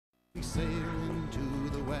We sail into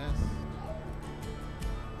the west,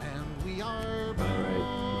 and we are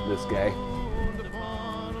Alright, this guy. bound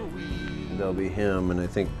upon a wheel That'll be him, and I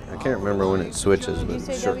can't remember when it switches, Did but you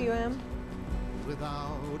say sure. WM?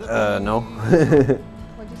 without a No.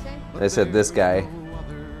 What'd you say? I said this guy. no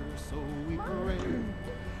other, so we pray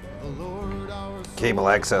the Lord our Cable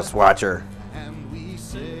access watcher. and we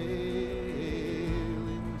sail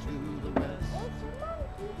into the west.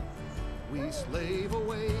 We slave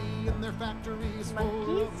away in their factories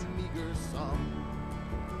full of Monkeys? meager sum.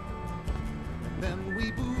 Then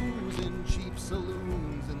we booze in cheap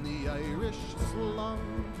saloons in the Irish slum.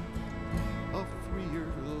 A freer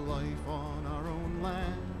life on our own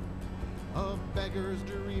land. A beggar's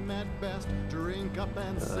dream at best. Drink up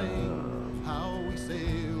and sing how we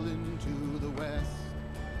sail into the west.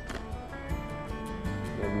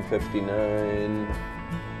 7:59.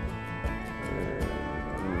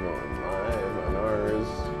 I'm going live on ours.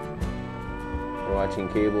 We're watching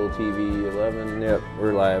cable TV 11. Yep,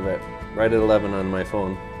 we're live right at 11 on my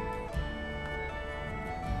phone.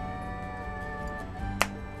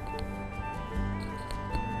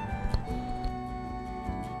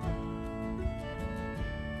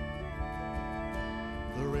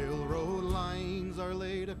 The railroad lines are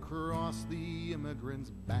laid across the immigrant's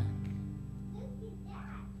back.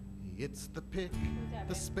 It's the pick,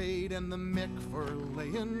 the spade, and the mick for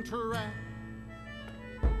laying track.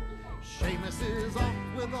 Seamus is off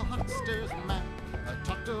with a huckster's map,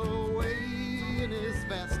 tucked away in his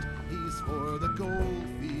vest. He's for the gold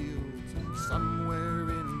fields somewhere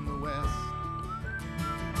in the west.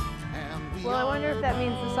 And we Well, I wonder if that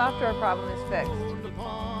means the software problem is fixed.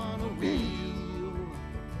 upon a wheel.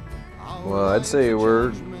 Well, I'd say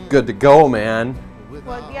we're good to go, man.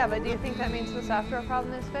 Well, yeah, but do you think that means the software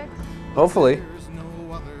problem is fixed? Hopefully. There's no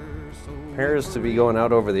other, so Appears to be going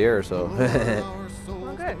out over the air, so. our souls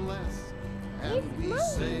Oh, good. bless, and we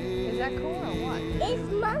say Is that cool or what?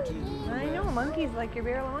 It's monkey. I know, monkeys like your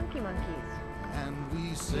barrel monkey monkeys. and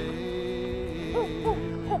we sail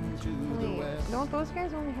into the Wait, west. don't those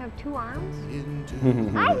guys only have 2 arms? Into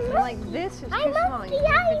And like this is too I'm small. monkey, You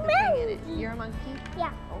can't fit I'm the thing in it. monkey. You're a monkey?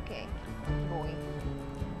 Yeah. Okay, boy.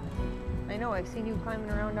 I know, I've seen you climbing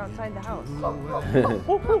around outside the house.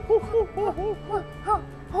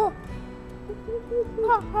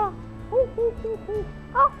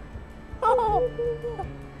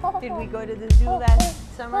 Did we go to the zoo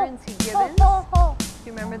last summer and see gibbons? Do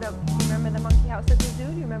you remember the monkey house at the zoo?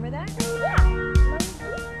 Do you remember that?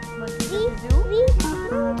 Monkeys at the zoo?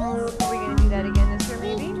 Are we gonna do that again this year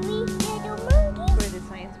maybe? Go to the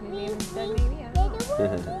science museum instead maybe? I don't know.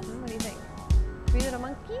 What do you think? 3 little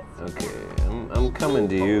monkeys? Okay, I'm coming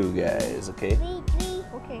to you guys, okay?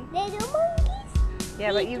 Okay. Little monkeys.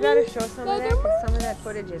 Yeah, but you gotta show some of that because some of that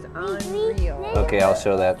footage is unreal. Okay, I'll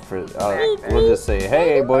show that we'll just say,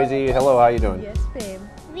 hey, Boise, hello, how you doing? Yes, babe.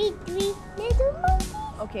 Three little monkeys.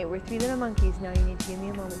 Okay, we're 3 little monkeys. Now you need to give me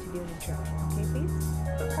a moment to do an intro. Okay, please?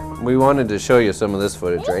 We wanted to show you some of this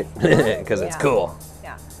footage, right? Because it's Yeah. cool.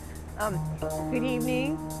 Yeah. Good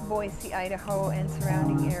evening, Boise, Idaho, and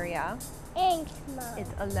surrounding area. Thanks, Mom. It's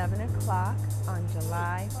 11 o'clock on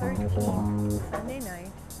July 13th, Sunday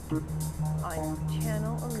night, on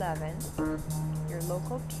Channel 11, your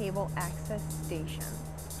local cable access station.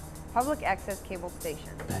 Public access cable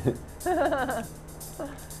station.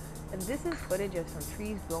 And this is footage of some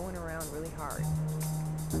trees blowing around really hard.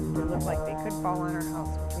 They look like they could fall on our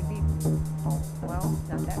house, which would be, well,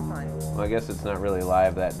 not that fun. Well, I guess it's not really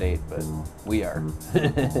live that date, but we are.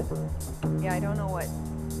 Yeah, I don't know what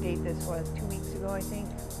date this was, 2 weeks ago, I think.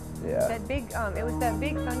 Yeah. That big, it was that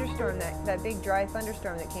big thunderstorm, that big dry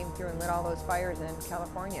thunderstorm that came through and lit all those fires in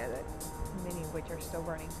California, that many of which are still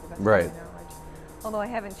burning, to the best of my Right. knowledge. Although I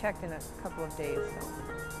haven't checked in a couple of days, so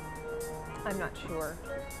I'm not sure.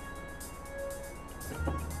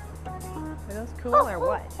 Are those cool or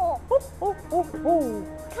what?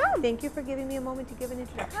 Come. Thank you for giving me a moment to give an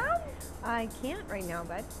introduction. Come. I can't right now,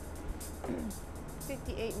 bud.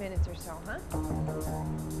 58 minutes or so, huh?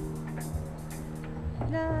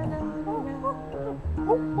 La, la, la,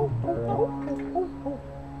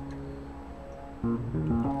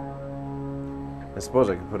 I suppose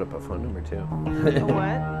I could put up a phone number too. A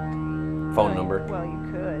what? Phone number. Well,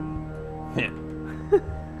 you could. Yeah.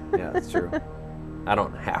 Yeah, that's true. I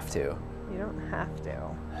don't have to. You don't have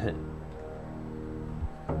to.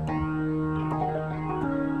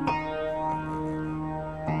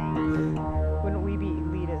 Wouldn't we be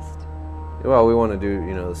elitist? Well, we want to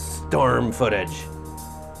do, storm footage.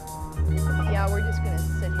 Yeah, we're just gonna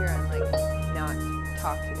sit here and like not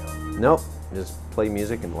talk to you. Nope. Just play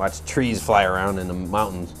music and watch trees fly around in the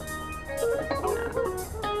mountains.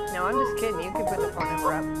 Now No, I'm just kidding. You can put the phone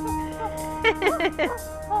number up.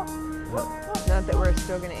 Not that we're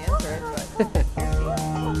still going to answer it, but.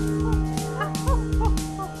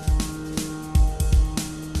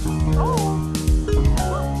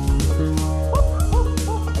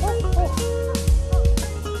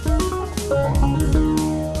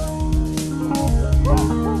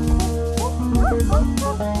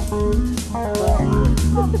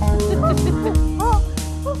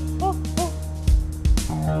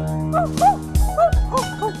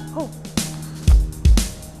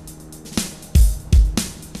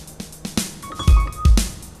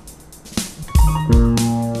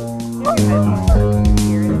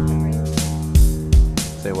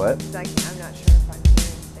 Say what? I'm not sure if I'm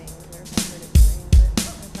hearing things or if I've heard it saying, but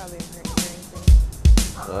I probably have heard hearing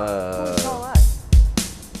things. Call us.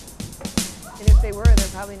 And if they were, they're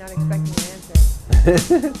probably not expecting an answer.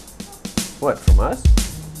 What, from us?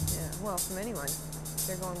 Yeah, well, from anyone.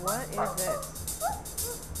 They're going, what is this?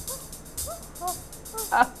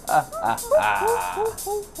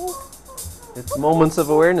 It's moments of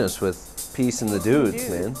awareness with Peace and the Dudes,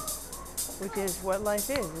 man. Which is what life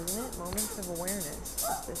is, isn't it? Moments of awareness.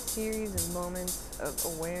 Just a series of moments of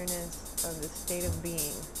awareness of the state of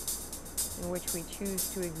being in which we choose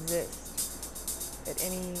to exist at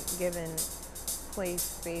any given place,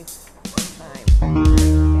 space, time,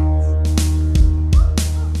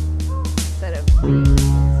 set of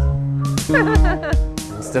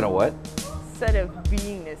beingnesses. Instead of what? Set of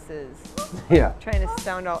beingnesses. Yeah. Trying to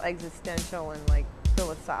sound all existential and like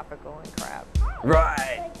philosophical and crap.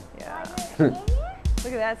 Right. Yeah. Look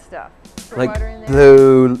at that stuff. Put Like water in there.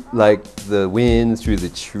 blow like the wind through the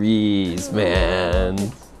trees,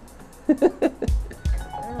 man. I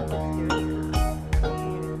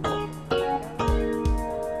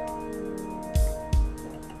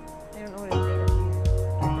don't know what it's doing.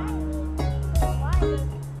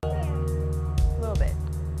 A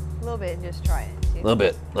little bit, and just try it. See if-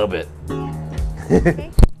 Little bit.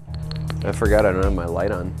 Okay. I forgot I don't have my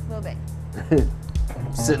light on. A little bit.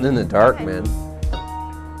 Sitting in the dark, man. There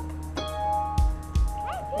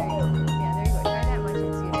you go. Yeah, there you go. Try that much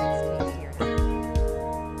and see if it's tastier.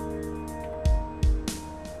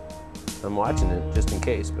 I'm watching it just in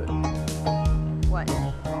case, but What?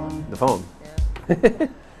 the phone. Yeah.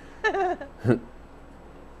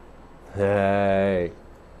 Hey.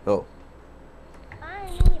 Oh. I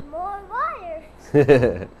need more water.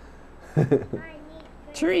 I need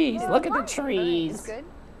Trees. Look at the It's trees. good.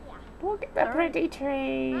 Look at the pretty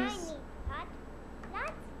trees. I need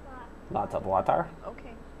lots Lots of water.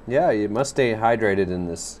 Okay. Yeah, you must stay hydrated in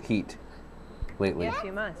this heat lately. Yes,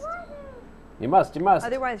 you must. You must.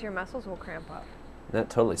 Otherwise, your muscles will cramp up. That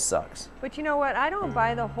totally sucks. But you know what? I don't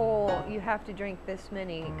buy the whole you have to drink this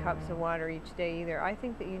many cups of water each day either. I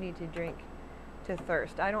think that you need to drink to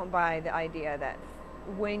thirst. I don't buy the idea that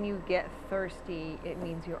when you get thirsty, it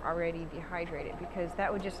means you're already dehydrated, because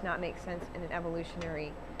that would just not make sense in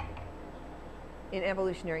evolutionary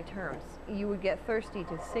terms. You would get thirsty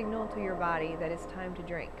to signal to your body that it's time to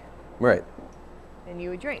drink, Right. and you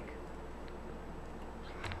would drink.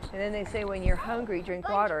 And then they say when you're hungry, drink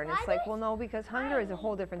water, and it's like, well, no, because hunger is a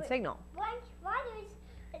whole different signal. water is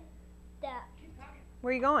the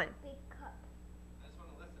Where are you going? big cup.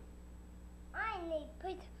 I need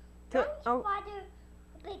put To- bunch oh. water,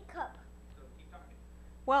 big cup.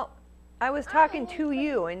 Well, I was talking to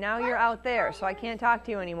you, and now you're out there, so I can't talk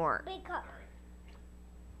to you anymore. Big cup.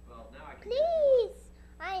 Please,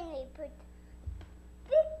 I need put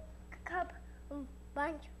big cup,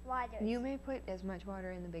 bunch water. You may put as much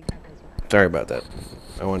water in the big cup as you like. Sorry about that.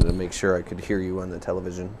 I wanted to make sure I could hear you on the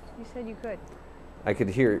television. You said you could. I could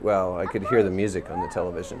hear the music on the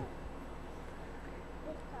television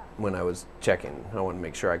when I was checking. I wanted to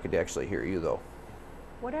make sure I could actually hear you, though.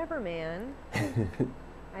 Whatever, man.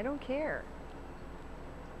 I don't care.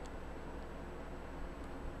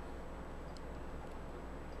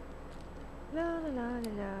 La la la la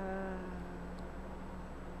la.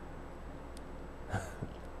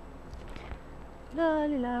 La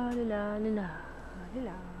la la la la la la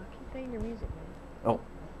la. Keep playing your music, man. Oh.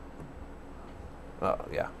 Oh,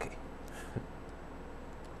 yeah, okay.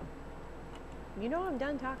 You know I'm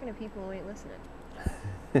done talking to people who ain't listening.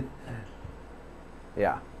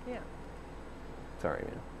 Yeah. Yeah. Sorry,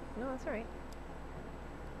 man. No, that's all right.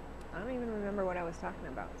 I don't even remember what I was talking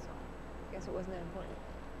about, so I guess it wasn't that important.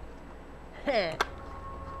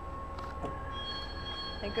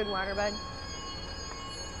 Like good water, bud?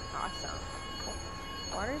 Awesome.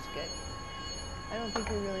 Water's good. I don't think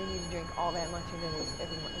we really need to drink all that much of it as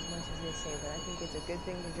much as they say, but I think it's a good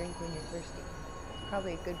thing to drink when you're thirsty.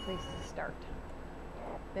 Probably a good place to start.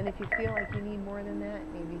 Then if you feel like you need more than that,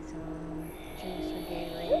 maybe some juice or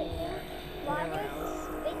Gatorade or whatever Water, else.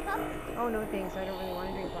 big cup. Oh, no thanks. I don't really want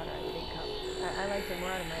to drink water out of the big cup. I like it more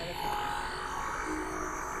out of my other cup.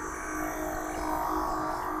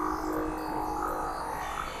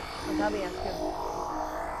 I'll probably ask him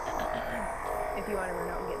if you want to run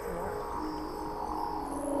out and get some more.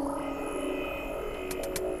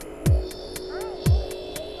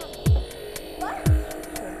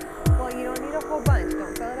 Well, you don't need a whole bunch.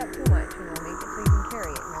 Don't fill it up too much. You know, make it so you can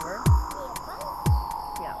carry it. Remember?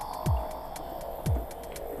 Yeah.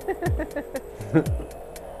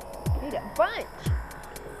 Need a bunch.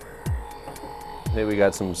 Hey, we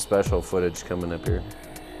got some special footage coming up here.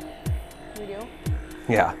 We do?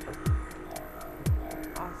 Yeah.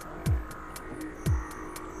 Awesome.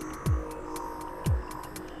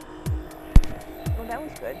 Well, that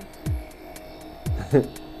was good.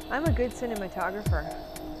 I'm a good cinematographer.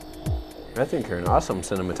 I think you're an awesome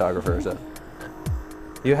cinematographer. So.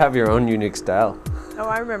 You have your own unique style. Oh,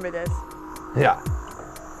 I remember this. Yeah.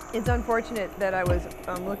 It's unfortunate that I was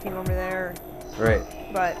looking over there, Right.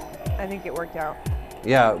 but I think it worked out.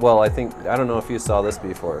 Yeah, well, I don't know if you saw this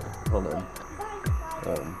before. Hold on.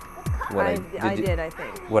 I did, I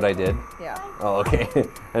think. What I did? Yeah. Oh, okay.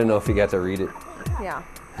 I don't know if you got to read it. Yeah.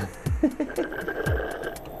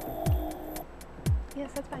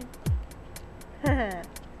 Yes, that's fine.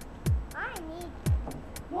 I need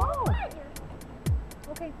more water.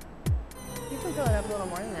 Okay. You can fill it up a little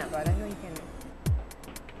more than that, but I know you can.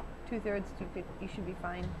 2/3, you should be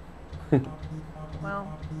fine. Well,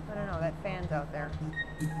 I don't know, that fan's out there.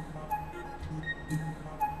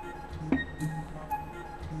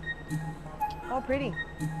 Oh, pretty.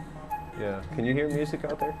 Yeah. Can you hear music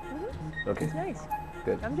out there? Mm-hmm. Okay. It's nice.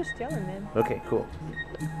 Good. I'm just chilling, man. Okay, cool.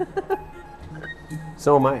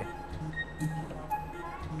 So am I.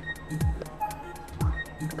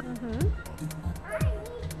 Mm-hmm.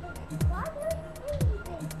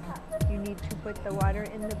 You need to put the water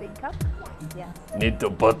in the big cup? Yes. Need to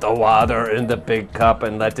put the water in the big cup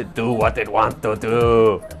and let it do what it wants to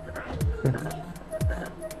do.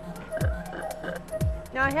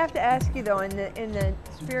 Now I have to ask you though, in the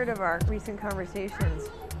spirit of our recent conversations,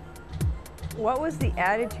 what was the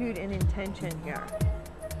attitude and intention here?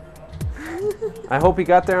 I hope he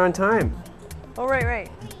got there on time. Oh,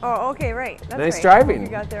 right. Oh, okay, right. That's Nice right. driving. You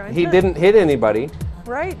got there on He time. didn't hit anybody.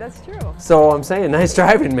 Right, that's true. So I'm saying, nice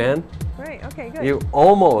driving, man. Right, okay, good. You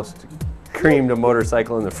almost creamed a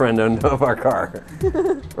motorcycle in the front end of our car.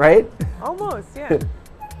 Right? Almost, yeah.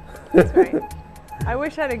 That's right. I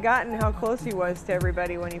wish I'd have gotten how close he was to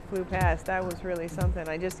everybody when he flew past. That was really something.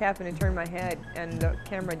 I just happened to turn my head, and the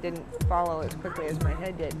camera didn't follow as quickly as my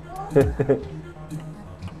head did.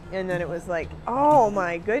 And then it was like, oh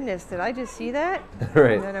my goodness, did I just see that?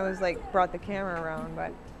 Right. And then I was like, brought the camera around,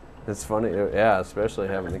 but. It's funny, yeah, especially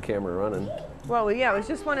having the camera running. Well, yeah, it was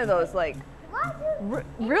just one of those like,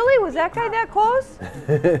 really? Was that guy that close?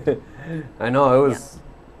 I know,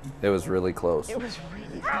 it was really close. It was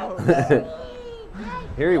really close.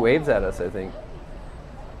 Here he waves at us, I think.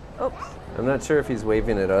 Oops. I'm not sure if he's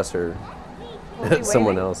waving at us or Was he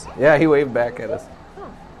someone waving? else. Yeah, he waved back at us.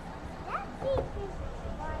 Oh.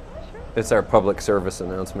 It's our public service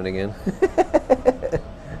announcement again.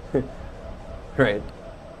 Right.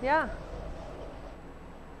 Yeah.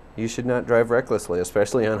 You should not drive recklessly,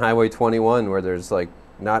 especially on Highway 21 where there's like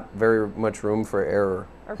not very much room for error.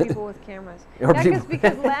 Or people with cameras. Or Yeah, people-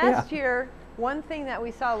 because yeah. last year, one thing that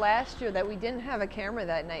we saw last year that we didn't have a camera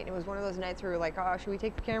that night. It was one of those nights where we were like, oh, should we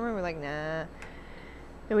take the camera? And we're like, nah.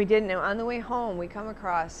 And we didn't. And on the way home, we come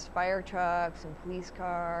across fire trucks and police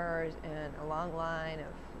cars and a long line of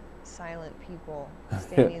silent people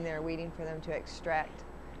standing there waiting for them to extract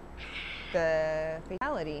the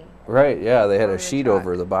fatality. Right, yeah, they had On a the sheet truck.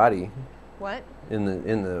 over the body. What? In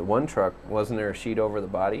the one truck, wasn't there a sheet over the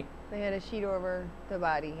body? They had a sheet over the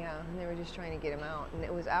body, yeah. And they were just trying to get him out. And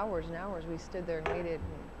it was hours and hours. We stood there and waited.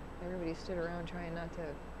 And everybody stood around trying not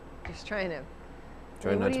to, just trying to.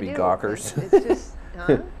 Trying what not do to you be do? gawkers. It's just,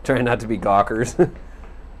 huh? Trying not to be gawkers. You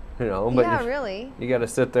know, but Yeah, really. you got to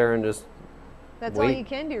sit there and just That's all wait. you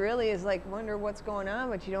can do, really, is like wonder what's going on,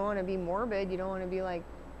 but you don't want to be morbid. You don't want to be like,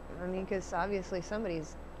 I mean, because obviously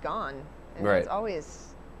somebody's gone. And Right. it's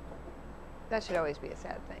always, that should always be a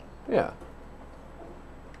sad thing. Yeah.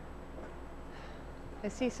 I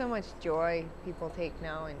see so much joy people take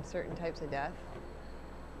now in certain types of death.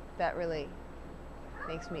 That really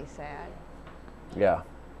makes me sad. Yeah.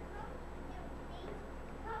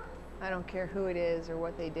 I don't care who it is or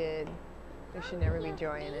what they did. There should never be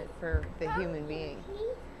joy in it for the human being.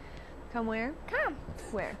 Come where? Come.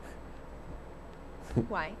 Where?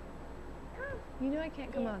 Why? You know I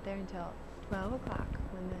can't come out there until 12 o'clock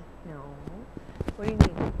when the... No. What do you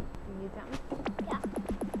need? You need something? Yeah.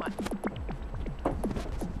 What?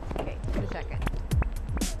 Okay, just a second.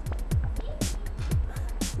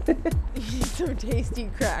 You need some tasty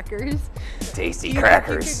crackers. Tasty Do you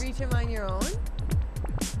crackers. think you could reach them on your own?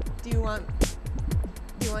 Do you want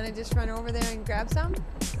to just run over there and grab some?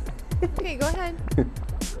 Okay, go ahead.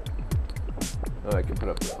 Oh, I can put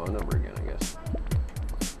up the phone number again, I guess.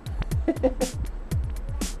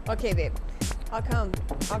 Okay, babe. I'll come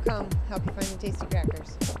help you find the tasty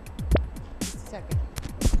crackers. Just a second.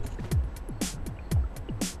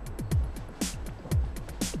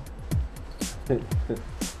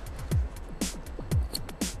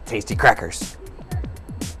 Tasty crackers.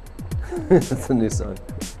 That's a new song.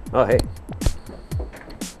 Oh, hey.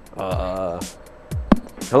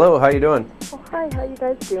 Hello, how you doing? Oh, hi, how you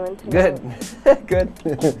guys doing today? Good. Good.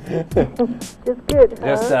 Just good, huh?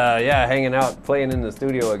 Just, yeah, hanging out, playing in the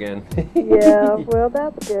studio again. Yeah, well,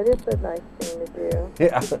 that's good. It's a nice thing to do.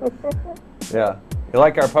 Yeah. Yeah. You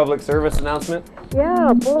like our public service announcement?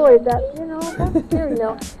 Yeah, boy, that's scary.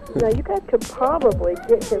 Now, you guys could probably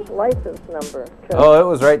get his license number. Oh, it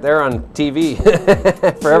was right there on TV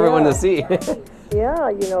for everyone to see.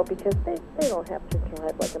 Yeah, because they don't have to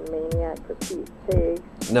drive like a maniac for Pete's sake.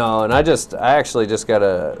 No, and I actually just got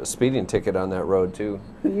a speeding ticket on that road too.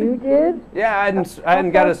 You did? Yeah, I hadn't How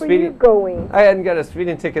got a fast were you speeding. going? I hadn't got a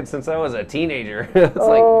speeding ticket since I was a teenager. It's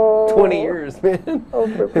like 20 years, man. Oh,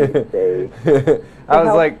 for Pete's sake. I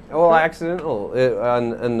was like, well, accidental.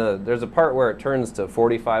 There's a part where it turns to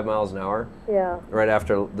 45 miles an hour. Yeah. Right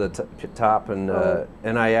after the top, and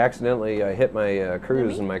I accidentally hit my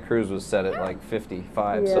cruise, and my cruise was set at like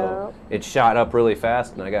 55, so it shot up really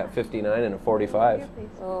fast, and I got 59 and a 45.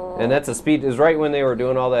 Oh. And that's a speed. Is right when they were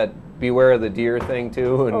doing all that beware of the deer thing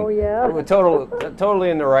too. And Oh, yeah. totally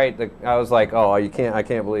in the right. I was like, oh, I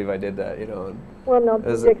can't believe I did that, Well, now,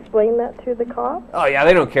 did you explain that to the cops? Oh yeah,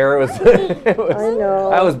 they don't care. It was, I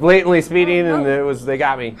know. I was blatantly speeding, and they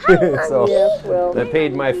got me. So Yes, well. they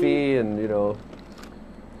paid my fee, and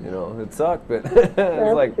it sucked, but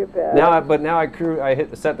That's like too bad. now I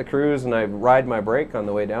set the cruise, and I ride my brake on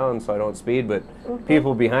the way down so I don't speed. But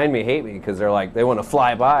people behind me hate me because they want to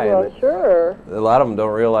fly by. Well, and sure. a lot of them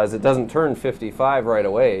don't realize it doesn't turn 55 right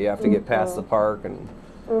away. You have to get past the park and.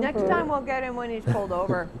 Next time we'll get him when he's pulled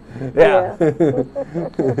over. Yeah.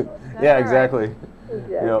 Yeah, all exactly.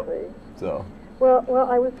 Exactly. Yep. So. Well,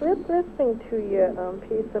 I was listening to your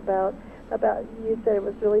piece about you said it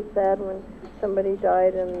was really sad when somebody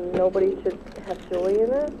died and nobody should have joy in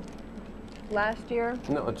it. Last year?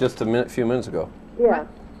 No, just a few minutes ago. Yeah.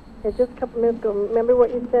 It's just a couple minutes ago. Remember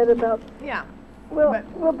what you said about? Yeah. Well,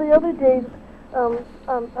 the other day,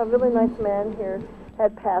 a really nice man here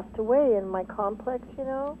had passed away in my complex,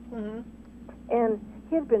 Mm-hmm. and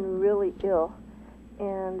he had been really ill,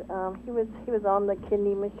 and he was on the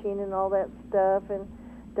kidney machine and all that stuff, and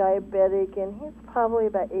diabetic, and he's probably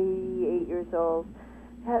about 88 years old,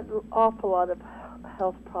 had an awful lot of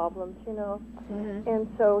health problems, Mm-hmm. and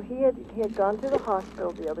so he had gone to the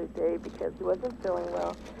hospital the other day because he wasn't feeling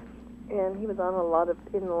well, and he was in a lot of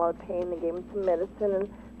pain. They gave him some medicine, and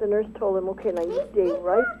the nurse told him, okay, now you stay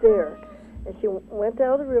right there. And she went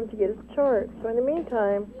out of the room to get his chart. So in the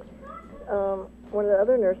meantime, one of the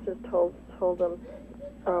other nurses told him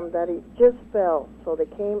that he just fell. So they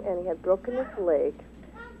came, and he had broken his leg,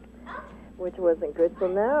 which wasn't good. So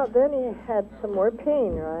then he had some more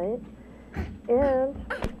pain, right? And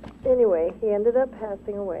anyway, he ended up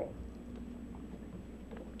passing away.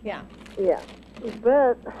 Yeah. Yeah.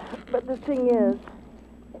 But the thing is,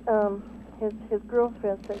 his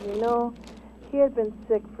girlfriend said, he had been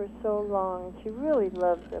sick for so long, and she really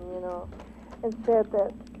loves him, and said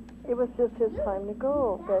that it was just his time to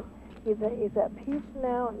go, that he's at peace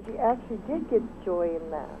now, and she actually did get joy in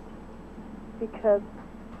that, because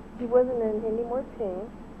he wasn't in any more pain,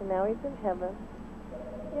 and now he's in heaven,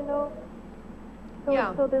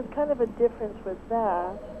 So there's kind of a difference with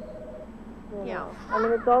that. Yeah. I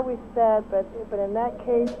mean, it's always sad, but in that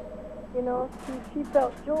case, she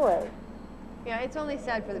felt joy. Yeah, it's only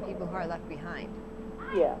sad for the people who are left behind.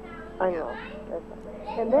 Yeah, I know.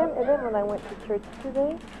 And then when I went to church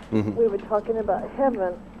today, we were talking about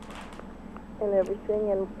heaven and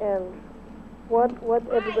everything, and what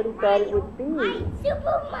everybody thought it would be.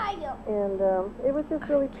 Super Mario. And it was just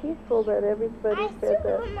really peaceful that everybody said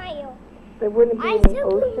Super that Mario. there wouldn't be any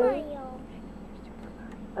Super ocean.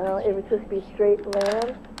 Mario. It would just be straight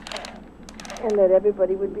land, and that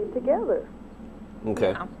everybody would be together.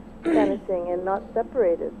 Okay. Yeah. Kind of thing, and not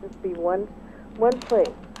separated, just be one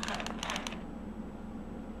place.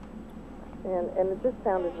 And it just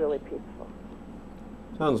sounded really peaceful.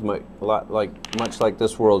 Sounds a lot like much like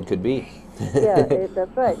this world could be. Yeah,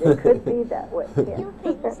 that's right. It could be that way. Yeah.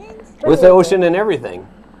 With the ocean and everything.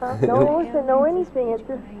 No ocean, no anything. It's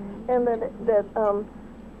just, and that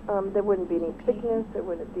there wouldn't be any sickness. There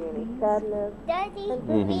wouldn't be any sadness. Daddy,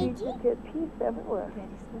 And you get peace everywhere.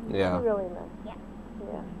 Yeah. It's really nice.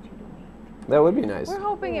 Yeah. That would be nice. We're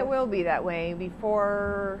hoping it will be that way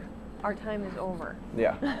before our time is over.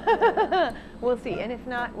 Yeah. We'll see. And if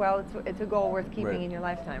not, well, it's a goal worth keeping Right. in your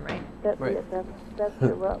lifetime, right? That's Right. it. That's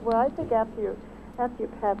it. Well, I think after you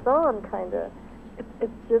pass on, kind of,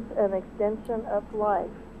 it's just an extension of life,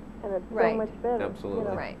 and it's Right. so much better. Absolutely. You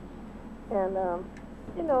know? Right. And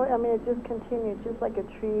you know, I mean, it just continues, just like a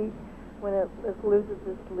tree when it loses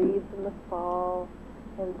its leaves in the fall,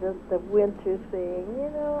 and just the winter thing, you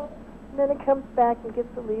know. And then it comes back and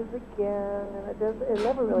gets the leaves again, and it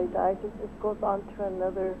never really dies. It just goes on to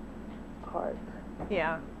another part.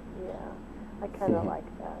 Yeah. Yeah, I kind of like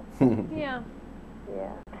that. Yeah.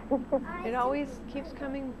 Yeah. It always keeps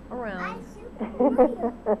coming around,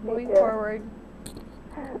 Moving moving forward,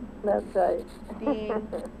 That's right. being.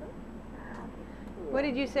 What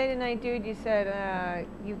did you say tonight, dude? You said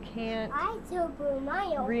you can't I Super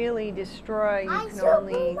Mario. really destroy. You I can Super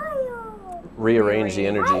only Mario. Rearrange the I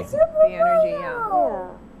energy. Super the energy. Yeah.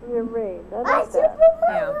 Mario. Yeah, you're right. I I like Super that.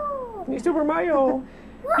 Mario. Hey, Super Mario.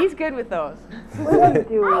 He's good with those. What are you I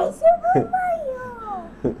doing? Super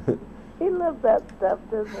Mario. He loves that stuff,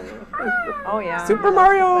 doesn't he? Oh yeah. Super He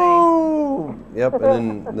loves to Mario. Yep.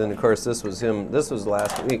 And then of course this was him. This was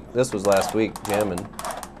last week. This was last week jamming.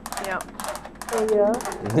 play. Yeah. Oh, yeah?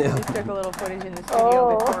 Yeah. Just took a little footage in the studio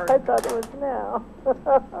Oh, I before. thought it was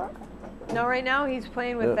now. No, right now he's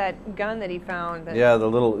playing with Yeah. that gun that he found. That Yeah, the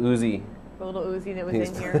little Uzi. little Uzi that was He's-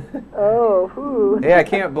 in here. Oh, whoo. Yeah, I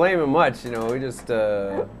can't blame him much. You know, we just.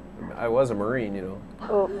 I was a Marine. You know.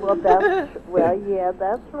 Oh, well, yeah,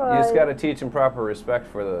 that's right. You just got to teach him proper respect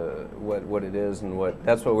for what it is and what.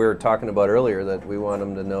 That's what we were talking about earlier. That we want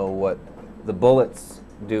them to know what the bullets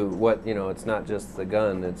do. What it's not just the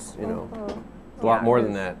gun. It's a lot Yeah, more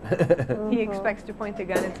than that. He expects to point the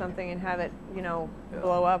gun at something and have it,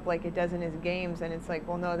 blow up like it does in his games. And it's like,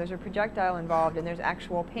 well, no, there's a projectile involved and there's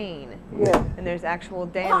actual pain. Yeah. And there's actual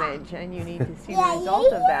damage, and you need to see the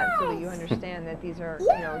result of that so that you understand that these are,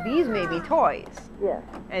 these may be toys. Yes.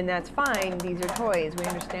 And that's fine, these are toys. We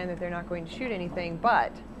understand that they're not going to shoot anything,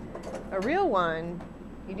 but a real one,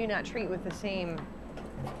 you do not treat with the same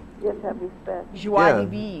You have to have respect. joie Yeah. de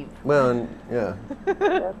vivre. Well, yeah,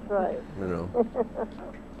 That's right. you know.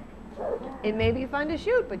 It may be fun to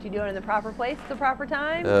shoot, but you do it in the proper place at the proper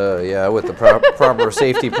time. Yeah, with the proper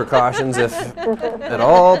safety precautions, if at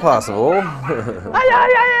all possible.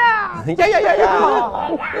 Yeah. Yeah, yeah, yeah,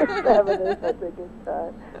 yeah. Having such a good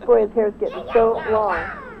time. Boy, his hair's getting so long.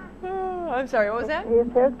 I'm sorry, what was that?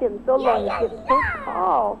 His hair's getting so long. He's getting so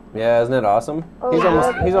tall. Yeah, isn't it awesome? Oh, He's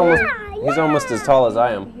yeah. almost as tall as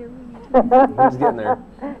I am. He's getting there.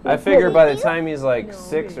 I figure by the time he's like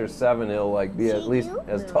 6 or 7, he'll like be at least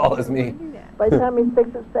as tall as me. By the time he's 6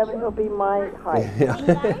 or 7, he'll be my height. Yeah.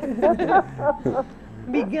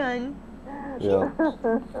 Begun. Yeah.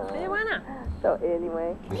 Marijuana. So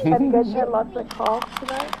anyway, have you guys had lots of calls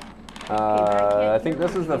tonight? I think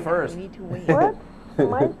this is the first. We need to wait. What?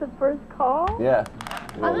 Mine's the first call? Yeah.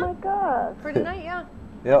 Oh my God. For tonight, yeah.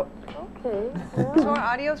 Yep. Okay. So Well,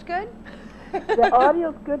 our audio's good? the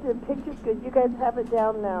audio's good, the picture's good. You guys have it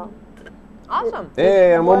down now. Awesome.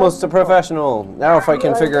 Hey, I'm almost a professional. Now if I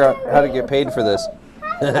can figure out how to get paid for this.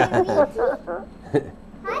 Hi,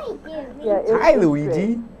 Yeah, it's Hi, just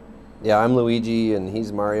Luigi. Yeah, I'm Luigi, and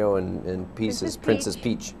he's Mario, and Peace is Princess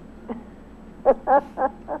Peach. great.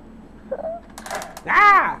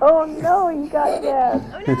 Ah! Oh no, you got that.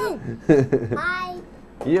 Oh no. Hi,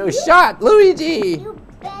 You shot Luigi! you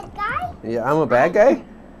bad guy. Yeah, I'm a bad guy?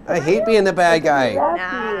 I hate being the bad guy.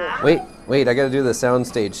 That's Wait, I gotta do the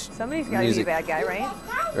soundstage. Somebody's got to be a music. bad guy, right?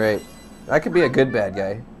 Right. I could be a good bad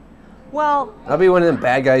guy. Well, I'll be one of them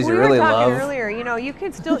bad guys we you were really talking love. earlier. You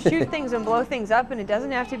could still shoot things and blow things up, and it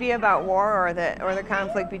doesn't have to be about war or the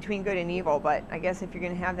conflict between good and evil. But I guess if you're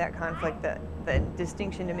going to have that conflict, the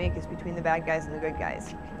distinction to make is between the bad guys and the good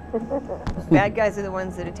guys. Bad guys are the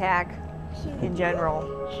ones that attack in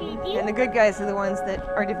general, and the good guys are the ones that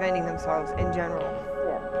are defending themselves in general.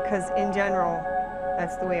 Yeah. Because in general,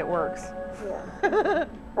 that's the way it works. Yeah.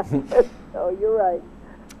 Oh, you're right.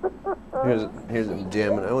 Here's a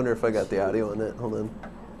jamming. I wonder if I got the audio on that. Hold on.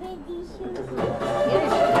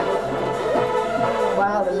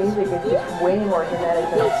 Wow, the music is just way more dramatic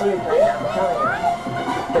than the footage right now, I'm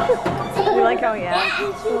telling you. You like how, yeah?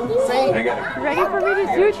 I got it. Ready for me to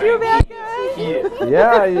shoot you, bad guy?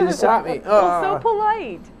 Yeah, you just shot me. So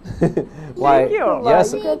polite. Why? Thank you.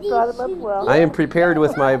 Yes, You guys brought him up well. I am prepared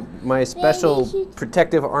with my special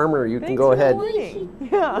protective armor. You can go ahead.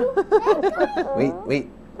 Yeah. Wait.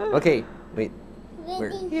 Okay, wait.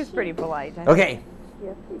 He's pretty polite. Okay,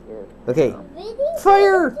 Yes, he is. okay.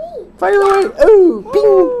 Fire! Fire away!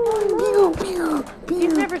 Oh! Pew! Pew!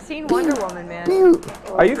 He's never seen Wonder Woman, man. Pew!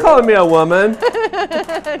 Are you calling me a woman?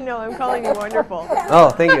 No, I'm calling you wonderful. Oh,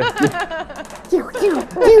 thank you.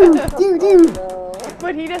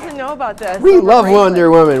 But he doesn't know about this. We love Wonder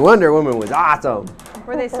Woman. Wonder Woman was awesome.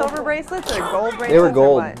 Were they silver bracelets or gold bracelets? They were or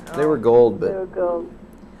gold. what? They were gold, There but we go.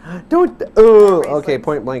 don't. Oh, okay.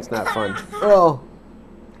 Point blank's not fun. Oh.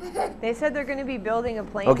 They said they're going to be building a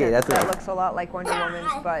plane Okay, that's that right. looks a lot like Wonder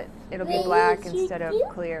Woman's, but it'll be black instead of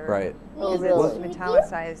clear. Right. Oh, Because really? it's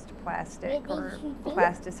metallicized plastic or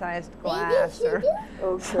plasticized glass or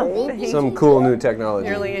Okay. something. Some cool new technology.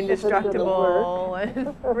 Nearly indestructible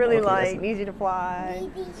and really light and easy to fly.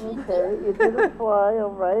 Okay, you didn't fly, all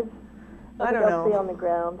right. I don't I'll know. stay on the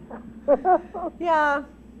ground. Yeah,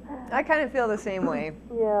 I kind of feel the same way.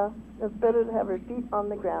 Yeah, it's better to have her feet on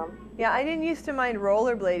the ground. Yeah, I didn't used to mind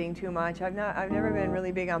rollerblading too much. I've never been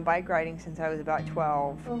really big on bike riding since I was about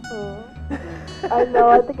 12. I know,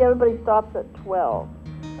 I think everybody stops at 12,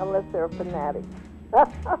 unless they're a fanatic.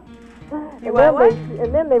 You what?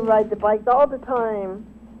 And then they ride the bikes all the time.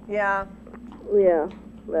 Yeah. Yeah,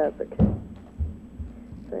 that's okay.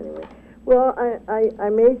 So anyway, well, I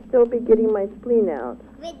may still be getting my spleen out.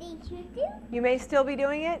 You may still be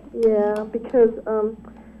doing it? Yeah, because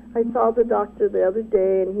I saw the doctor the other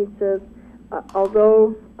day, and he says,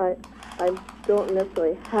 although I don't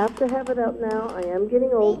necessarily have to have it out now, I am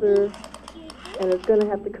getting older, and it's going to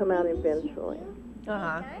have to come out eventually.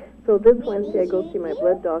 Uh-huh. So this Wednesday I go see my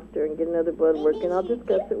blood doctor and get another blood work, and I'll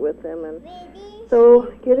discuss it with him. And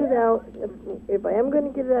so get it out. If I am going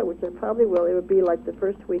to get it out, which I probably will, it would be like the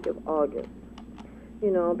first week of August.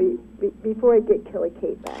 You know, before I get Kelly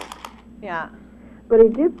Kate back. Yeah. But he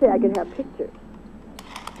did say I could have pictures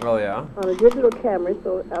Oh yeah. on a digital camera,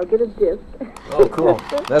 so I'll get a disc. Oh, cool.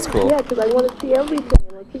 That's cool. Yeah, because I want to see everything.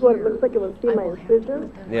 And I see what it looks like. I want to see my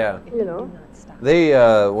incisions. Yeah. You know. They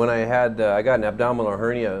when I had I got an abdominal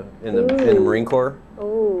hernia in the Marine Corps,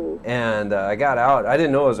 Oh. and I got out. I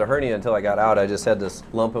didn't know it was a hernia until I got out. I just had this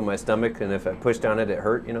lump in my stomach, and if I pushed on it, it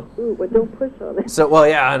hurt. You know. Ooh, but don't push on it. So well,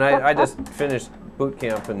 yeah, and I just finished boot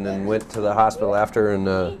camp and then went to the hospital after, and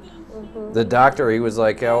the doctor, he was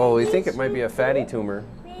like, "Yeah, well, we think it might be a fatty tumor,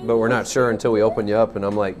 but we're not sure until we open you up." And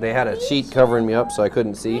I'm like, they had a sheet covering me up so I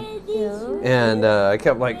couldn't see, and I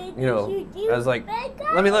kept like, you know, I was like,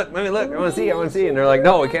 let me look, I want to see, and they're like,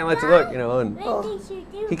 no, we can't let you look, you know, and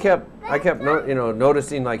I kept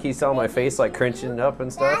noticing like he saw my face like crunching up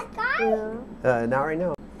and stuff. Not right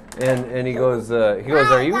now. And he goes, are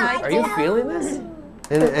you feeling this?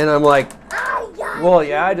 And I'm like, well,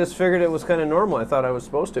 yeah, I just figured it was kind of normal. I thought I was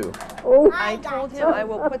supposed to. Oh. I told him I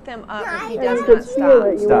will put them up if he And does you not could feel stop.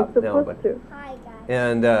 it. You Stop. weren't No, supposed but- to.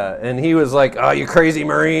 And he was like, "Oh, you crazy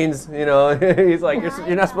Marines!" You know, he's like,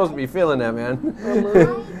 "You're not supposed to be feeling that, man."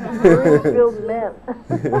 Marine-filled men.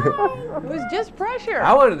 It was just pressure.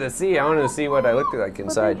 I wanted to see what I looked like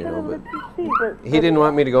inside, you know, but But, he didn't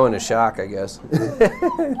want me to go into shock, I guess.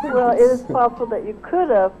 well, it is possible that you could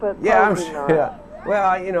have, but Yeah, I'm probably sure. not. Yeah.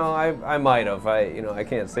 Well, I might have. I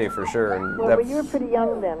can't say for sure. And Well, but you were pretty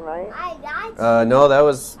young then, right? no, I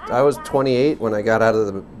was 28 when I got out of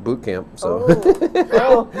the boot camp. So.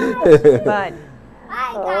 But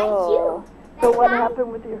Oh. So what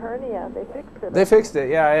happened with your hernia? They fixed it. They fixed it.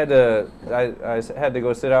 Yeah, I had to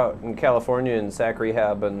go sit out in California in SAC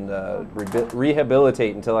rehab and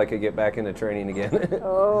rehabilitate until I could get back into training again.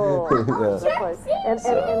 Oh. Yeah. That's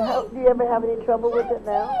right. And how, do you ever have any trouble with it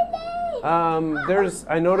now?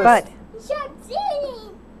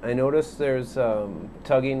 I noticed there's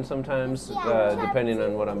tugging sometimes, depending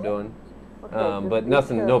on what I'm doing. Okay, But just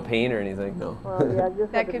nothing, be no careful. pain or anything. No. Well, yeah,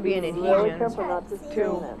 just That have to could be an really adhesion. careful not to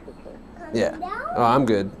strain that. For sure. Yeah. Oh, I'm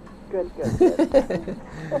good. Good.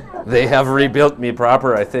 They have rebuilt me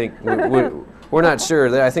proper, I think. We're not sure.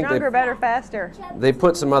 I think stronger, better, faster. they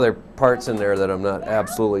put some other parts in there that I'm not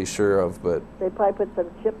absolutely sure of, but They probably put some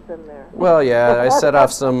chips in there. well, yeah, I set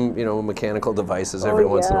off some, mechanical devices every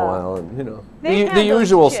once in a yeah. while, and They've the had those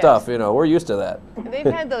usual chips. stuff. We're used to that. They've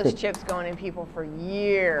had those chips going in people for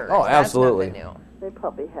years. Oh, That's absolutely. nothing new. They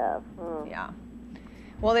probably have. Mm. Yeah.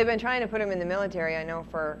 Well, they've been trying to put them in the military, I know,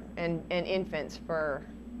 and infants for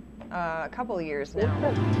a couple of years now.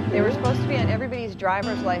 They were supposed to be on everybody's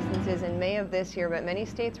driver's licenses in May of this year, but many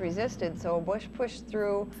states resisted, so Bush pushed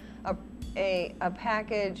through a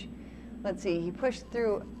package let's see, he pushed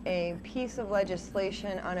through a piece of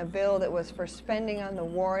legislation on a bill that was for spending on the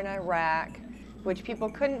war in Iraq, which people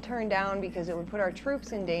couldn't turn down because it would put our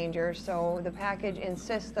troops in danger. So the package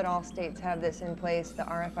insists that all states have this in place, the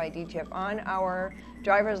RFID chip, on our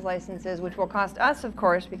driver's licenses, which will cost us, of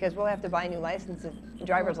course, because we'll have to buy new licenses,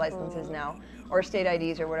 driver's licenses now, or state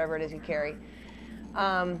IDs or whatever it is you carry,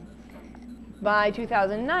 by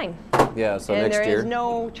 2009. Yeah, so And next there year. is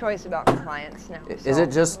no choice about compliance now. Is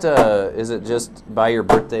it just by your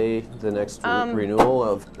birthday the next renewal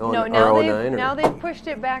of No, or now 09? now they've pushed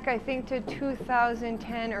it back, I think, to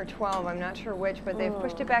 2010 or 12. I'm not sure which, but they've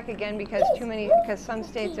pushed it back again because some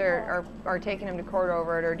states are taking them to court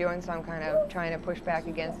over it or doing some kind of trying to push back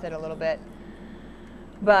against it a little bit.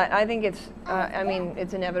 But I think it's,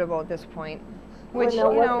 it's inevitable at this point. Which,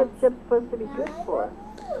 well, now, what's the chip supposed to be good for?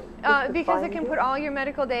 Because it can put all your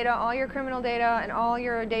medical data, all your criminal data, and all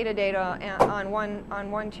your data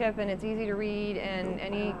on one chip, and it's easy to read. And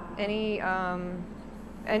any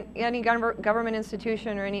government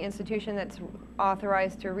institution or any institution that's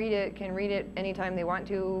authorized to read it can read it anytime they want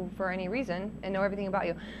to for any reason and know everything about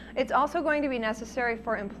you. It's also going to be necessary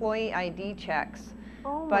for employee ID checks,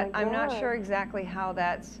 but I'm not sure exactly how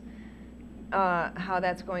that's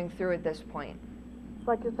going through at this point. It's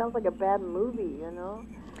like it sounds like a bad movie, you know?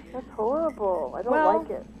 That's horrible. I don't like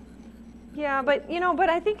it. Yeah, but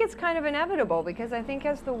I think it's kind of inevitable because I think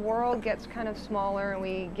as the world gets kind of smaller and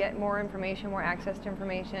we get more information, more access to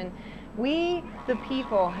information, we, the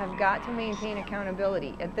people, have got to maintain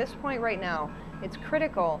accountability. At this point right now, it's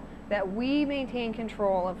critical that we maintain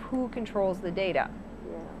control of who controls the data.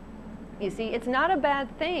 Yeah. You see, it's not a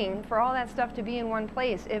bad thing for all that stuff to be in one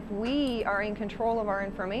place if we are in control of our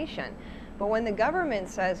information. But when the government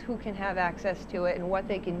says who can have access to it and what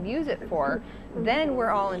they can use it for, then we're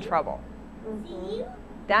all in trouble.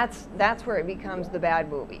 That's where it becomes the bad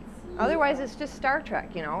movie. Otherwise, it's just Star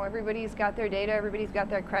Trek, Everybody's got their data, everybody's got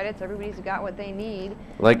their credits, everybody's got what they need.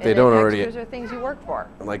 Like they don't already. Extras are things you work for.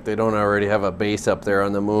 Like they don't already have a base up there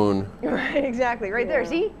on the moon. Right, exactly. Right there,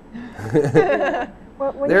 see?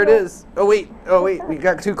 Well, There it is. Oh wait, we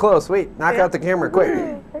got too close. Wait, knock out the camera quick.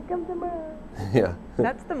 Here comes the moon. Yeah.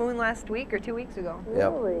 That's the moon last week or 2 weeks ago.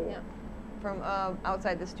 Yep. Really? Yeah. From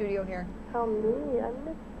outside the studio here. How neat. I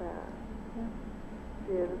missed that.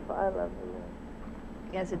 Beautiful. I love the moon.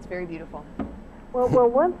 Yes, it's very beautiful. Well,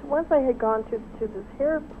 once I had gone to this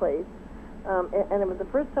hair place, and it was the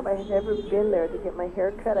first time I had ever been there to get my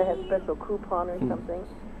hair cut. I had a special coupon or something.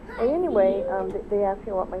 And anyway, they asked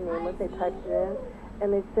me what my name was. They typed it in,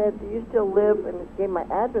 and they said, "Do you still live?" And it gave my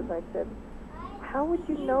address. I said, "How would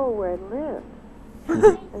you know where I live?"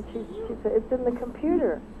 And she said, "It's in the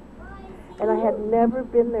computer." And I had never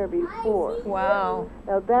been there before. Wow.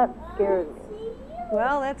 Now that scared me.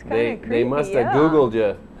 Well, that's kind of creepy. They must have Googled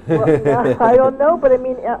you. Well, I don't know, but I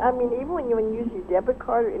mean, even when you use your debit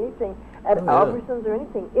card or anything at Albertsons or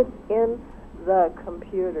anything, it's in the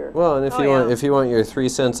computer. Well, and if you want your 3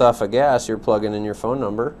 cents off of gas, you're plugging in your phone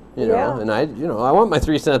number, you know. And I want my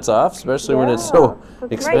 3 cents off, especially when it's so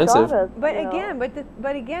expensive. But again,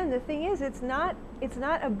 the thing is, it's not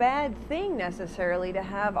a bad thing necessarily to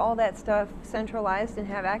have all that stuff centralized and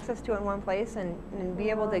have access to it in one place and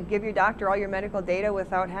be able to give your doctor all your medical data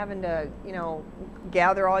without having to,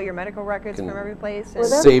 gather all your medical records from every place. And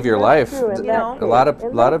save your life. True, a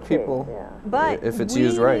lot of people. But if it's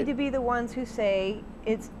used right, we need to be the ones who say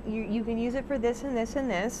you can use it for this and this and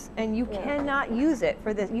this, and you cannot use it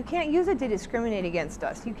for this. You can't use it to discriminate against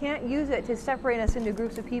us. You can't use it to separate us into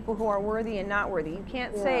groups of people who are worthy and not worthy. You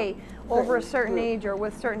can't say over a certain age or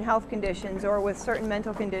with certain health conditions or with certain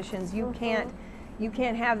mental conditions, you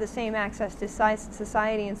can't have the same access to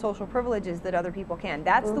society and social privileges that other people can.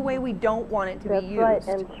 That's the way we don't want it to be used. That's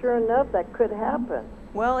right, and sure enough, that could happen.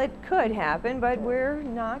 Well, it could happen, but we're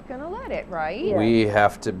not going to let it, right? Yeah. We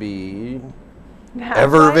have to be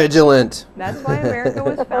ever vigilant. That's why America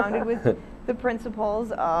was founded with the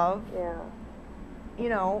principles of,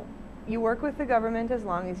 you work with the government as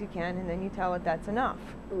long as you can, and then you tell it that's enough.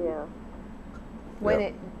 Yeah.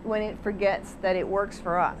 When it forgets that it works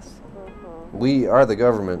for us. We are the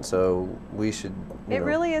government, so we should. It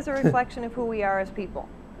really is a reflection of who we are as people.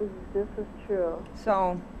 This is true.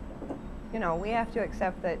 So, we have to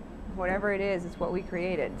accept that whatever it is, it's what we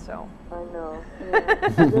created. So. I know. Yeah.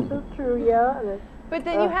 This is true. Yeah. And but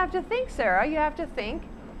then you have to think, Sarah. You have to think.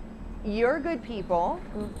 You're good people,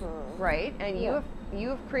 right? And you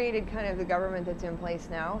have created kind of the government that's in place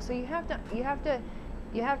now. So you have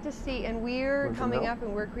to see, and we're coming up,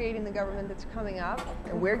 and we're creating the government that's coming up,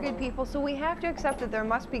 and we're good people. So we have to accept that there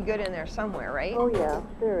must be good in there somewhere, right? Oh yeah,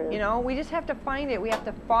 there is. We just have to find it. We have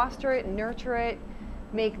to foster it, nurture it,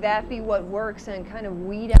 make that be what works and kind of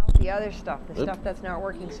weed out the other stuff, the stuff that's not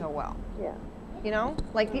working so well. Yeah. You know,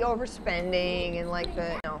 like the overspending and like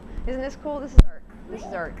the, you know, isn't this cool? This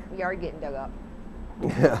is our yard getting dug up.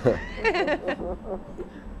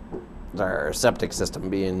 Our septic system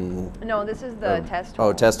being. No, this is the test hole.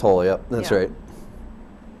 Oh, test hole. Yep, that's Yeah. right.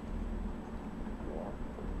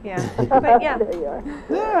 Yeah, but yeah. There you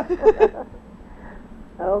are.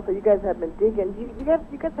 Oh, so you guys have been digging. You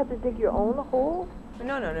guys have to dig your own hole?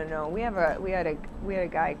 No. We had a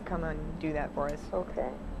guy come and do that for us. Okay.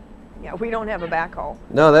 Yeah, we don't have a backhoe.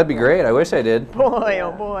 No, that'd be great. I wish I did. Boy,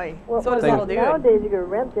 oh boy. Well, So does Thank- little dude. nowadays you can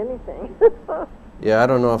rent anything. Yeah, I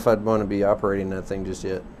don't know if I'd want to be operating that thing just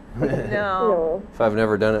yet. No. No. If I've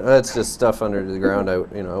never done it, it's just stuff under the ground. I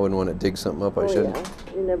wouldn't want to dig something up. I Oh, shouldn't.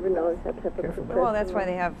 yeah. You never know. You have to have a professional. Well, that's why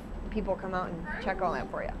they have people come out and check all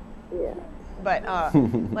that for you. Yeah. But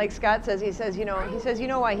like Scott says, he says, you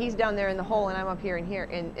know why he's down there in the hole and I'm up here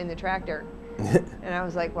in the tractor. And I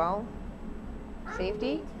was like, well,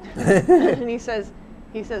 safety? And he says,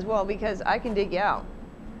 well, because I can dig you out.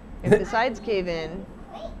 If the sides cave in,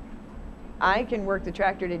 I can work the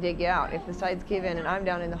tractor to dig you out. If the sides cave in and I'm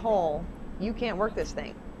down in the hole, you can't work this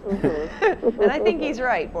thing. Mm-hmm. And I think he's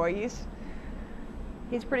right, boy.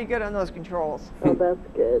 He's pretty good on those controls. Oh, that's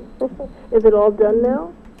good. Is it all done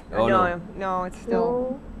now? Oh, no, it's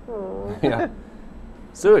still. No. Oh. Yeah.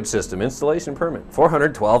 Sewage system installation permit,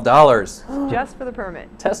 $412. Just for the permit.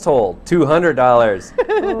 Test hole, $200.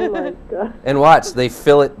 Oh my God. And watch, they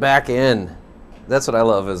fill it back in. That's what I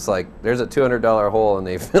love. Is like there's a $200 hole and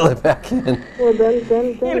they fill it back in. Well, then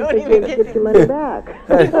You don't you even get your money back.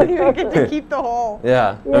 You don't even get to keep the hole.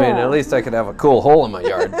 Yeah. I mean, Yeah. at least I could have a cool hole in my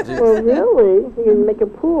yard. Well, really? You can make a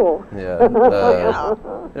pool. Yeah.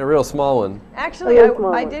 A real small one. Actually, A real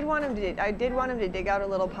small I one. did want him to dig out a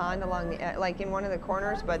little pond along the like in one of the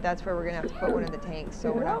corners, but that's where we're gonna have to put one of the tanks,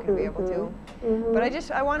 so we're not gonna be able to. Mm-hmm.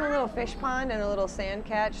 But I want a little fish pond and a little sand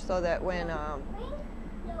catch so that when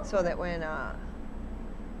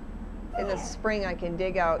in the spring I can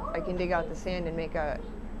dig out the sand and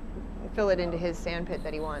fill it into his sand pit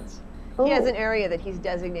that he wants. He has Oh. an area that he's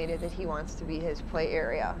designated that he wants to be his play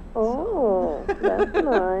area. Oh, that's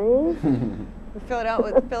nice. We fill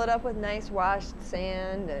it up with nice washed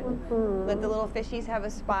sand and let the little fishies have a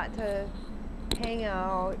spot to hang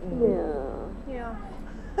out. And, Yeah,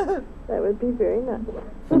 yeah. that would be very nice.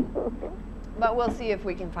 But we'll see if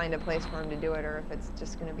we can find a place for him to do it, or if it's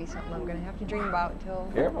just going to be something I'm going to have to dream about until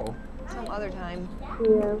Careful. some other time.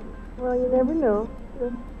 Yeah. Well, you never know.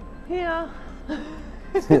 Yeah.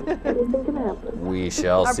 Anything can happen. We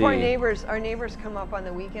shall Our see. poor neighbors. Our neighbors come up on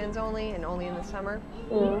the weekends only, and only in the summer.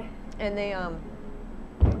 Yeah. And they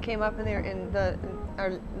came up and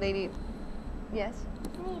our lady. Yes.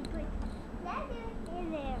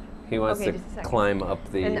 He wants Okay, to just a second. climb up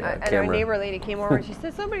the And our camera. neighbor lady came over and she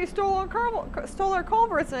said, somebody stole our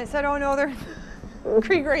culverts. And I said, oh no, they're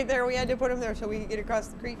creek right there. We had to put them there so we could get across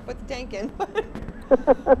the creek, put the tank in.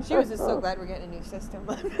 She was just so glad we're getting a new system.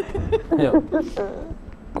 Yep.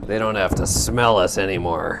 They don't have to smell us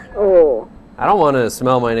anymore. Oh. I don't want to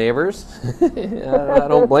smell my neighbors. I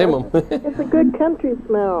don't blame them. It's a good country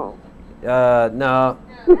smell. No.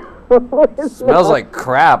 Smells like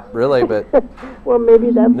crap, really, but Well,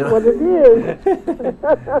 maybe that's No. what it is.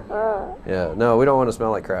 yeah, no, we don't want to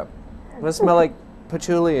smell like crap. We want to smell like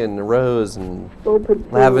patchouli and rose and Oh, patchouli.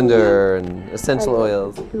 lavender and essential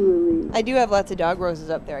oils. Patchouli. I do have lots of dog roses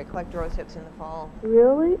up there. I collect rose hips in the fall.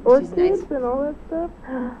 Really? She's Orchids nice. and all that stuff?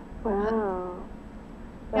 Wow.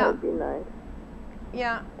 That Yeah. would be nice.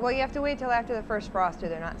 Yeah, well, you have to wait till after the first frost or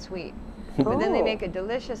they're not sweet. But then they Oh. make a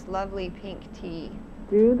delicious, lovely pink tea.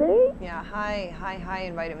 Do they? Yeah, high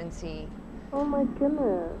in vitamin C. Oh my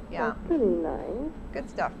goodness. Yeah. That's pretty nice. Good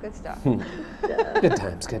stuff, good stuff. Good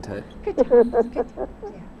times, good times.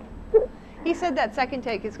 Yeah. He said that second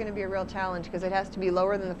take is going to be a real challenge because it has to be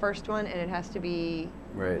lower than the first one and it has to be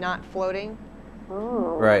Right. not floating.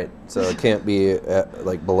 Oh. Right, so it can't be at,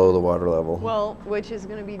 like below the water level. Well, which is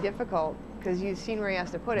going to be difficult because you've seen where he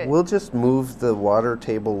has to put it. We'll just move the water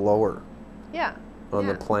table lower Yeah. on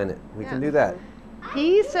yeah. the planet. We can Yeah. do that.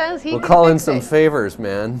 He says he We'll can call in fix some it. favors,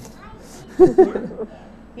 man.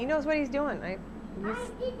 He knows what he's doing.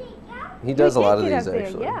 He does a You lot can of get these up there,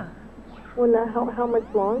 actually. Yeah. Well, now how much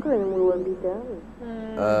longer and will it be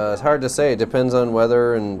done? It's hard to say. It depends on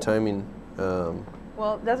weather and timing.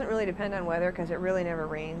 Well, it doesn't really depend on weather because it really never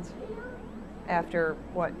rains after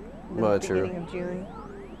what the Well, true. beginning of June.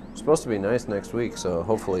 It's supposed to be nice next week, so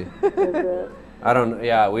hopefully. Is it? I don't.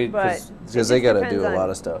 Yeah, But because it they just got to depends do a on, lot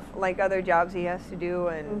of stuff. like other jobs he has to do,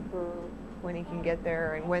 and when he can get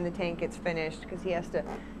there and when the tank gets finished, because he has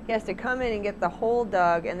to come in and get the hole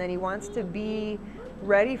dug, and then he wants to be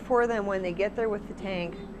ready for them when they get there with the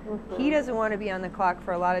tank. He doesn't want to be on the clock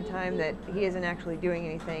for a lot of time that he isn't actually doing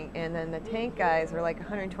anything, and then the tank guys are like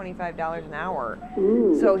 $125 an hour.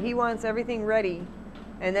 So he wants everything ready,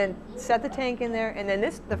 and then set the tank in there, and then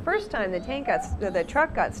the first time the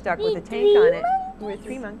truck got stuck with a tank on it. With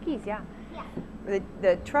 3 monkeys, yeah.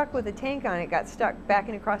 The truck with the tank on it got stuck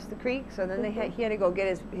backing across the creek, so then he had to go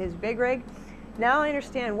get his big rig. Now I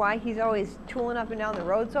understand why he's always tooling up and down the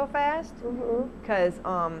road so fast, because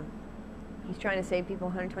he's trying to save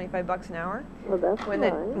people $125 an hour. Well, that's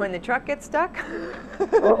when the truck gets stuck,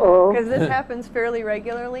 Uh-oh. because this happens fairly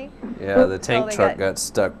regularly. Yeah, the tank they truck got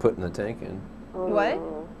stuck putting the tank in. What?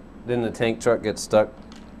 Didn't the tank truck get stuck?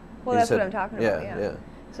 Well, You that's said- what I'm talking about. Yeah, Yeah. yeah.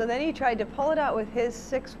 So then he tried to pull it out with his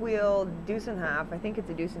 6-wheel deuce and half. I think it's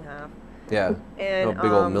a deuce and half. Yeah. And a big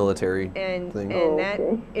old military and thing. that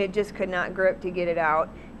it just could not grip to get it out.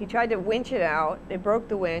 He tried to winch it out. It broke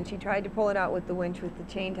the winch. He tried to pull it out with the winch with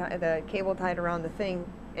the cable tied around the thing,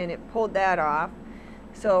 and it pulled that off.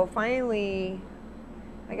 So finally,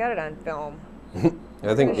 I got it on film. I think,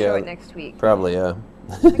 I'm gonna show it next week. Probably, yeah.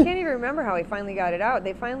 I can't even remember how he finally got it out.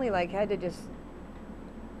 They finally had to just.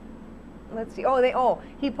 Let's see.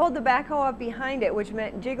 He pulled the backhoe up behind it, which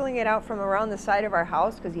meant jiggling it out from around the side of our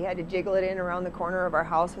house, because he had to jiggle it in around the corner of our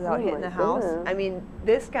house without hitting the house. goodness. I mean,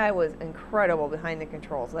 this guy was incredible behind the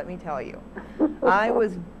controls, let me tell you. I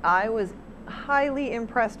was highly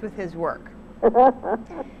impressed with his work.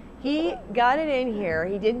 He got it in here.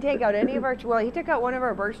 He didn't take out any of our, he took out one of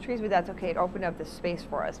our birch trees, but that's okay. It opened up the space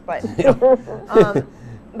for us. But,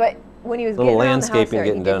 but when he was Little getting around the house landscaping there,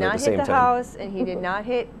 getting he did done at not the same hit the time. house, and he did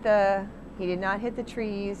not hit the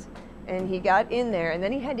trees, and he got in there, and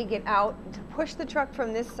then he had to get out to push the truck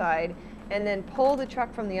from this side, and then pull the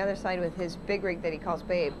truck from the other side with his big rig that he calls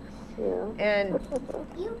Babe. Yeah.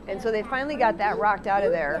 And so they finally got that rocked out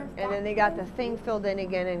of there, and then they got the thing filled in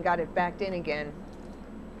again and got it backed in again.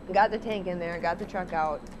 Got the tank in there, got the truck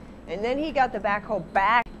out, and then he got the backhoe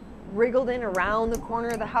back, wriggled in around the corner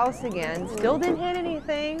of the house again, still didn't hit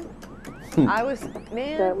anything. I was,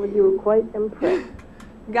 man, You were quite impressed.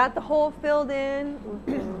 got the hole filled in.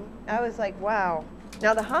 I was like, wow.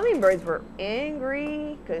 Now the hummingbirds were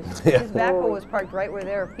angry because his backhoe was parked right where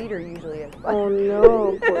their feeder usually is. Oh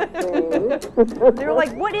no, poor thing. They were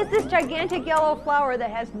like, what is this gigantic yellow flower that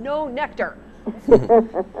has no nectar?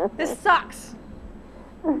 This sucks.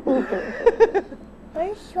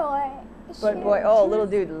 For sure. But boy, little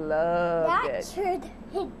dude loved That it. should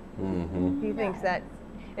hit. He thinks that,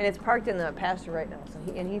 and it's parked in the pasture right now. So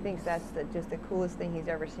he thinks that's just the coolest thing he's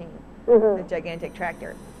ever seen. The gigantic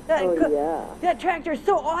tractor. That tractor's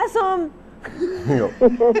so awesome.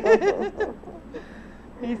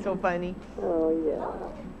 He's so funny. Oh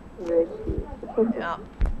yeah, very cute. Yeah,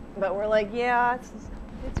 but we're like, yeah,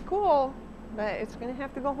 it's cool, but it's gonna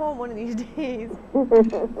have to go home one of these days.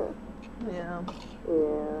 Yeah.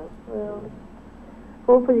 Yeah, well,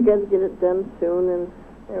 hopefully you guys get it done soon and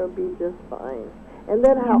it'll be just fine. And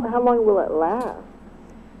then how long will it last?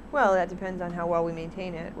 Well, that depends on how well we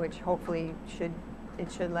maintain it, which hopefully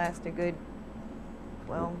it should last a good,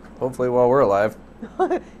 well. Hopefully while we're alive.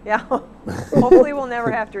 Yeah. Hopefully we'll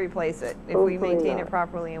never have to replace it. If we Hopefully maintain not. it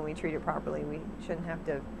properly and we treat it properly, we shouldn't have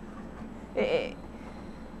to.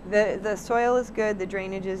 The soil is good, the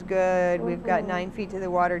drainage is good, we've got 9 feet to the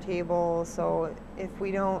water table, so if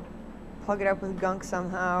we don't plug it up with gunk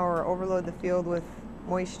somehow or overload the field with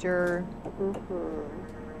moisture,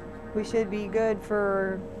 we should be good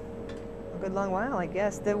for a good long while, I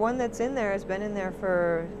guess. The one that's in there has been in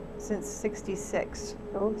there since '66,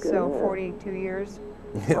 Oh, good. so 42 years.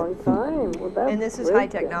 Long time. Well, that's And this is great high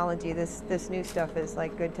then. technology. This new stuff is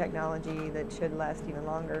like good technology that should last even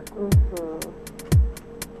longer.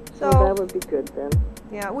 So Well, that would be good then.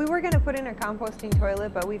 yeah, we were going to put in a composting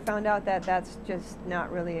toilet, but we found out that that's just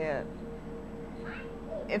not really a.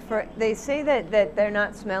 They say that they're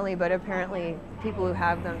not smelly, but apparently people who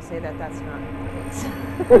have them say that that's not the case.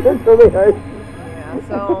 It's really hard. Yeah.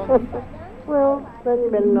 So Well, then you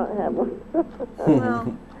better not have one.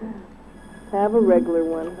 well. Have a regular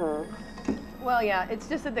one, huh? Well, yeah, it's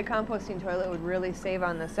just that the composting toilet would really save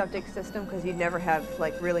on the septic system because you'd never have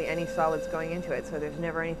like really any solids going into it, so there's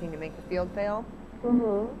never anything to make the field fail.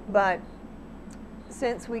 But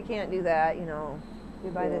since we can't do that, we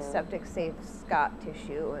buy this septic safe Scott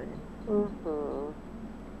tissue and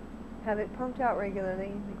have it pumped out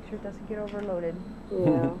regularly, make sure it doesn't get overloaded.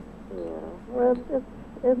 Yeah, yeah. Well,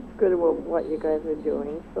 it's good what you guys are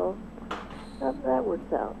doing, so that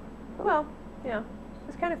works out. So. Well, yeah,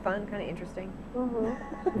 it's kind of fun, kind of interesting. Mm-hmm.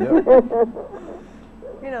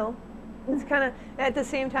 You know, it's kind of, at the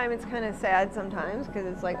same time, it's kind of sad sometimes because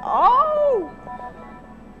it's like, oh,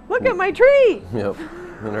 look at my tree. Yep.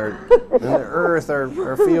 And the earth,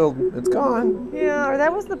 our field, it's gone. Yeah, or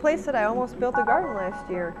that was the place that I almost built a garden last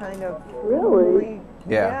year, kind of. Really?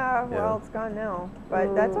 Yeah, well, it's gone now.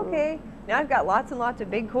 But that's okay. Now I've got lots and lots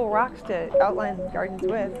of big, cool rocks to outline gardens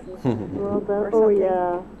with. Well, Or oh something.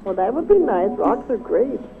 yeah. Well, that would be nice. Rocks are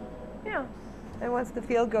great. Yeah. And once the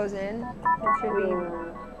field goes in, it should be a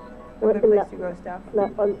And good place to grow stuff.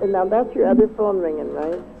 now that's your other phone ringing,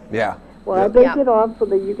 right? Yeah. Well, I baked it off so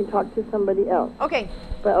that you can talk to somebody else. Okay.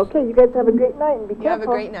 But okay, you guys have a great night and be careful. You have a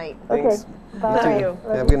great night. Thanks. Okay. Bye. too.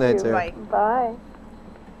 Have a good night, Sarah. Bye. Bye.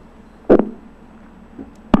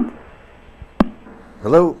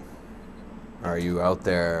 Hello. Are you out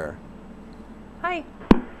there? Hi.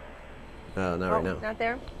 Not right now. Not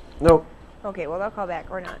there? Nope. Okay, well, they'll call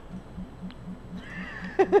back or not.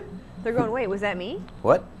 They're going, wait, was that me?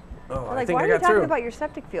 What? Oh, They're I like, think why I are you got talking through. about your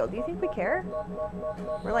septic field? Do you think we care?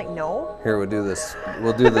 We're like, no. Here, we'll do this.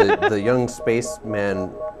 We'll do the young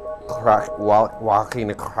spaceman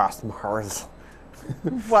walking across Mars.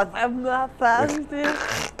 What the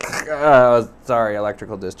Sorry,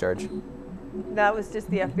 electrical discharge. That was just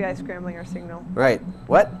the FBI scrambling our signal. Right.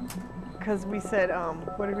 What? Because we said,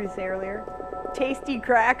 what did we say earlier? Tasty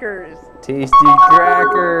crackers. Tasty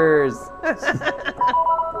crackers.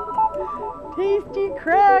 Tasty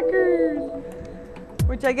crackers.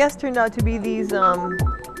 Which I guess turned out to be these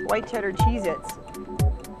white cheddar Cheez-Its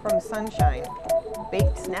from Sunshine.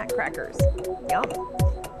 Baked snack crackers. Yum.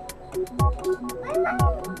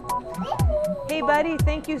 Hey buddy,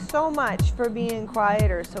 thank you so much for being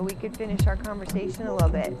quieter so we could finish our conversation a little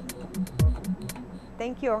bit.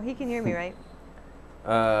 Thank you. He can hear me, right?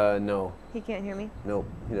 No. He can't hear me? Nope.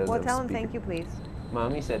 He doesn't Well, have tell him speaker. thank you, please.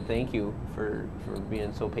 Mommy said thank you for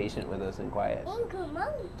being so patient with us and quiet. Thank you,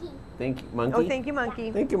 monkey. Thank you, monkey. Oh, thank you,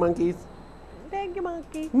 monkey. Thank you, monkeys. Thank you,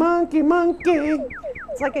 monkey. Monkey, monkey.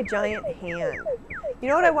 It's like a giant hand. You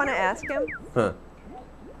know what I want to ask him? Huh.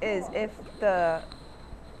 Is if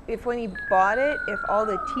when he bought it, if all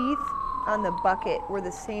the teeth on the bucket were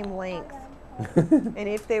the same length, and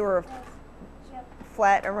if they were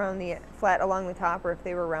flat along the top, or if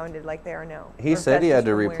they were rounded like they are now. He said he had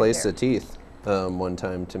to replace the teeth one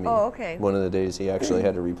time to me. Oh, okay. One of the days he actually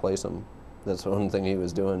had to replace them. That's one thing he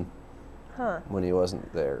was doing Huh. when he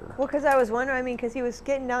wasn't there. Well, because I was wondering, I mean, because he was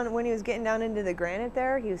getting down, when he was getting down into the granite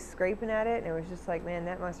there, he was scraping at it, and it was just like, man,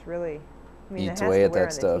 that must really, I mean, Eats that has away to at wear that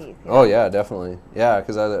on stuff. the teeth, Oh yeah, definitely. Yeah,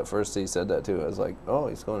 because at first he said that too. I was like, oh,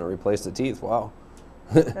 he's going to replace the teeth. Wow.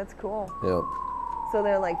 That's cool. Yep. So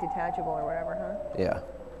they're like detachable or whatever, huh? Yeah.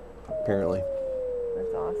 Apparently.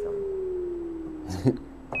 That's awesome.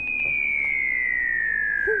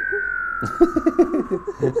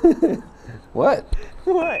 What?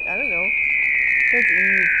 What? I don't know. That's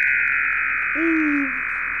Eve. Eve.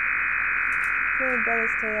 Poor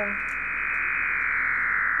Bella's tail.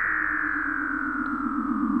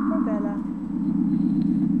 Poor Bella.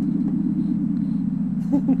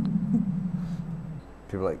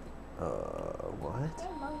 People are like, what?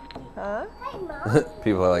 Huh? Hey, Mom.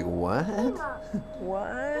 People are like, what?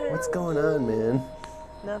 What? What's going on, man?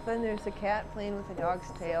 Nothing. There's a cat playing with a dog's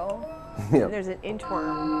tail. And Yep. there's an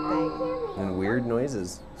inchworm thing. And weird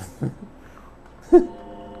noises.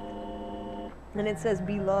 And it says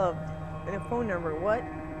beloved. And a phone number. What?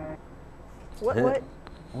 What? Huh? What?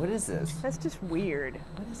 What is this? That's just weird.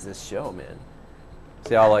 What is this show, man?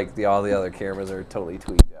 See how all the other cameras are totally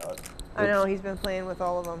tweaked out. I know. He's been playing with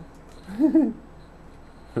all of them.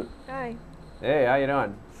 Hi. Hey, how you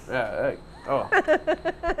doing? Hey. Oh.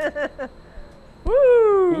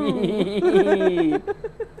 Woo!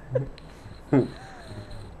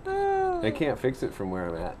 I can't fix it from where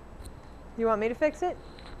I'm at. You want me to fix it?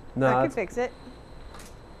 No, I can it's- fix it.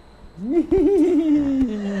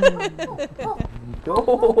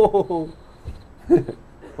 No.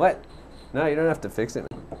 What? No, you don't have to fix it.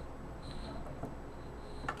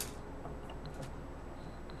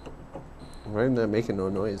 Why am I making no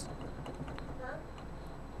noise?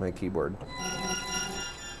 My keyboard.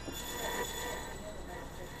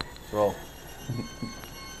 Roll.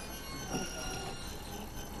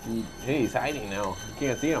 Hey, he's hiding now. You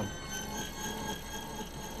can't see him.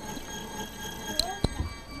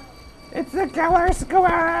 It's the killer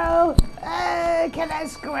squirrel! Hey, killer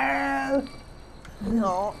squirrel!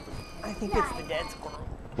 No, I think it's the dead squirrel.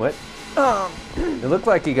 What? It looked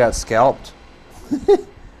like he got scalped. It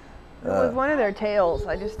was one of their tails.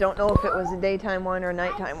 I just don't know if it was a daytime one or a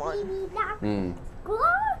nighttime one.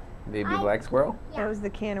 Baby black squirrel? That was the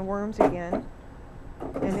can of worms again.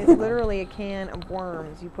 And it's literally a can of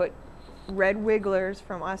worms. You put red wigglers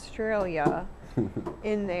from Australia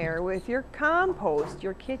in there with your compost,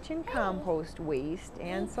 your kitchen compost waste,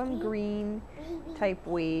 and some green type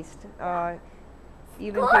waste.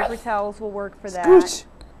 Even paper towels will work for that. Scooch.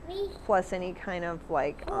 Plus any kind of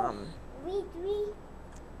like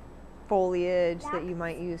foliage that you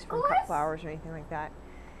might use from cut flowers or anything like that.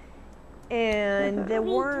 And the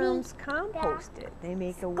worms compost it. They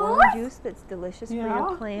make a worm juice that's delicious for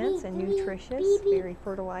your plants and nutritious, very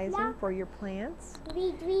fertilizing for your plants.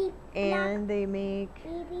 And they make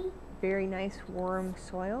very nice worm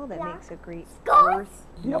soil that makes a great earth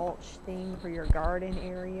mulch thing for your garden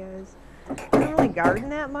areas. I don't really garden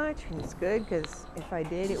that much, and it's good because if I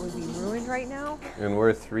did, it would be ruined right now. And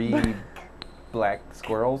we're 3 black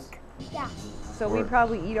squirrels. Yeah. So we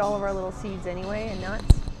probably eat all of our little seeds anyway and nuts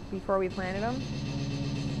before we planted them.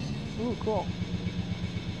 Ooh, cool.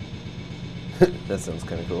 That sounds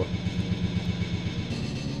kind of cool.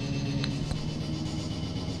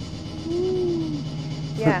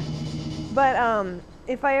 Yeah. But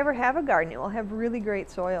if I ever have a garden, it will have really great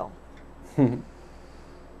soil. And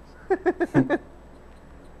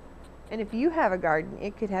if you have a garden,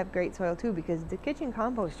 it could have great soil too, because the kitchen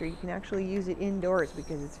composter, you can actually use it indoors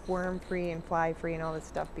because it's worm free and fly free and all this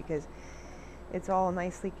stuff, because it's all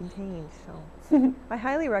nicely contained. So I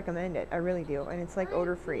highly recommend it. I really do. And it's like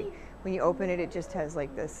odor free. When you open it, it just has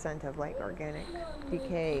like this scent of like organic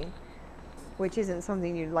decay, which isn't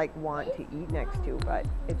something you'd like want to eat next to, but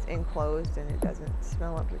it's enclosed and it doesn't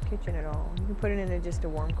smell up your kitchen at all. You can put it in just a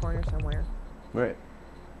warm corner somewhere. Right.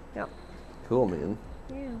 Yep. Cool, man.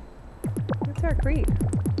 Yeah. That's our creek.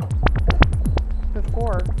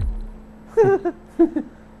 Before.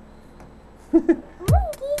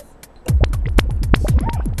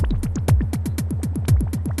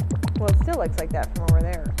 Well, it still looks like that from over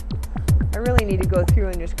there. I really need to go through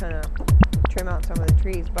and just kind of trim out some of the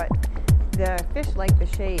trees, but the fish like the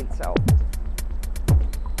shade, so,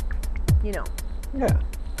 you know. Yeah.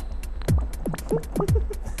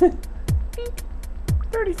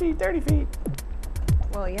 30 feet, 30 feet.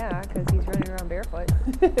 Well, yeah, because he's running around barefoot.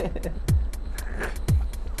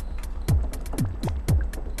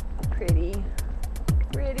 Pretty.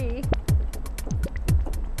 Pretty.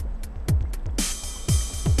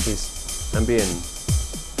 I'm being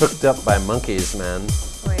hooked up by monkeys, man.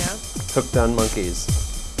 Oh, yeah? Hooked on monkeys.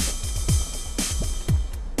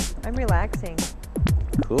 I'm relaxing.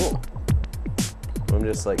 Cool. I'm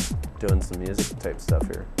just like doing some music type stuff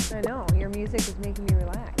here. I know. Your music is making me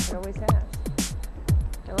relax. It always has.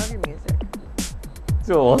 I love your music.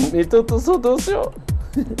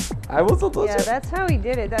 I will seduce Yeah, you. that's how he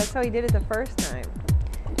did it. That's how he did it the first time.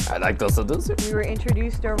 I like to seduce you. We were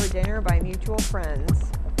introduced over dinner by mutual friends.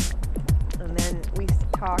 And then we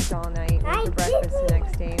talked all night, went to breakfast the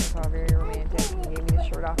next day, and it was all very romantic. He gave me the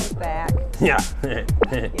shirt off his back. Yeah.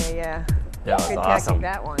 Yeah. That was Good awesome. tactic,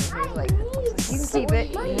 that one. He was like, you can keep it.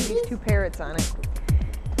 You have these 2 parrots on it.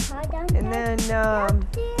 And then,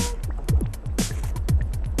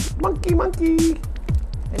 Monkey.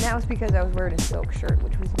 and that was because I was wearing a silk shirt,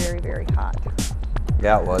 which was very, very hot.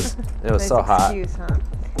 Yeah, it was. It was Nice so hot. excuse, huh?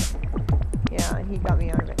 Yeah, and he got me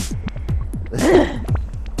out of it.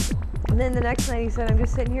 And then the next night he said, I'm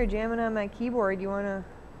just sitting here jamming on my keyboard. You want to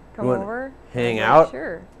come wanna over? hang I was out? like,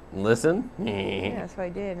 sure. Listen. Yeah, so I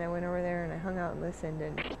did, and I went over there and I hung out and listened,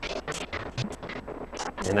 and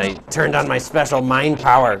And I turned on my special mind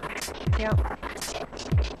power. yeah.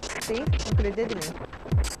 See, look what it did to me.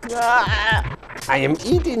 I am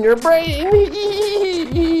eating your brain.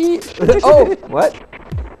 Oh, what?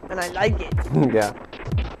 And I like it. Yeah.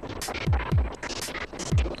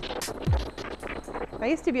 I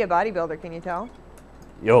used to be a bodybuilder, can you tell?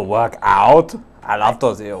 You work out? I love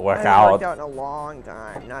to see you work I haven't worked out. out in a long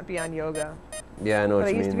time, not beyond yoga. Yeah, I know But I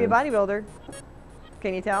what you used mean. to be a bodybuilder.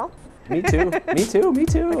 Can you tell? Me too. Me too. Me I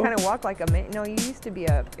too. kind of walk like a man. No, you used to be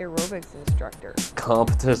a aerobics instructor.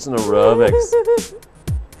 Competition aerobics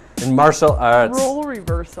and martial arts. Role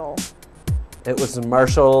reversal. It was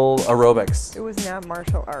martial aerobics. It was not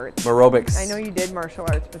martial arts. Aerobics. I know you did martial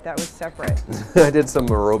arts, but that was separate. I did some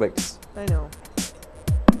aerobics. I know.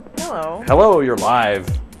 Hello. Hello, you're live.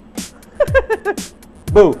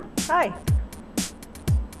 Boo. Hi.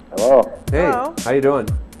 Hello. Hey, Hello. how you doing?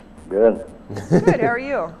 Good. Good. How are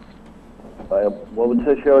you? What was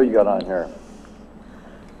the show you got on here?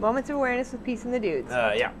 Moments of Awareness with Peace and the Dudes.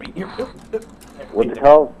 Yeah. What the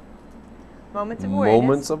hell? Moments of Awareness.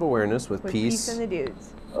 Moments of awareness with with peace and the Dudes.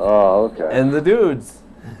 Oh, okay. and the dudes.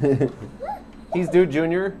 He's Dude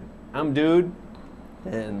Junior. I'm Dude,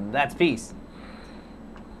 and that's Peace.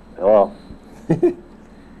 Hello.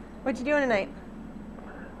 What you doing tonight?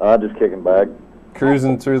 Just kicking back.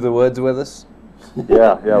 Cruising through the woods with us.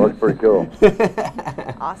 Yeah, looks pretty cool.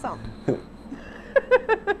 Awesome.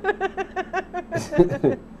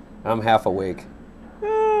 I'm half awake.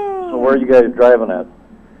 So where are you guys driving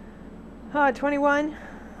at? 21?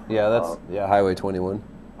 Yeah, that's Highway 21.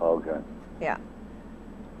 Okay. Yeah.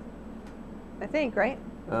 I think, right?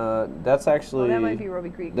 That's actually. Oh, that might be Roby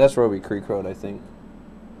Creek. That's Roby Creek Road, I think.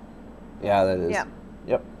 Yeah, that is. Yeah.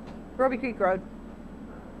 Yep. Roby Creek Road.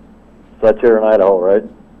 So that's here in Idaho, right?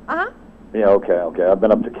 Uh-huh. Yeah, okay. I've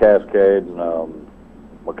been up to Cascade and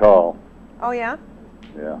McCall. Oh, yeah?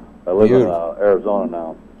 Yeah. I live in Arizona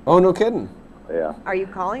now. Oh, no kidding. Yeah. Are you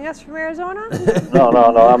calling us from Arizona? No,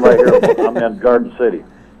 I'm right here. I'm in Garden City.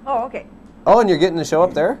 Oh, okay. Oh, and you're getting the show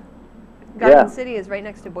up there? Garden Yeah. City is right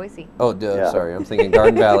next to Boise. Oh, duh. Yeah. Sorry. I'm thinking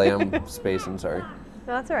Garden Valley. I'm spacing. Sorry. No,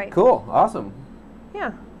 that's all right. Cool. Awesome.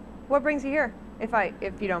 Yeah. What brings you here,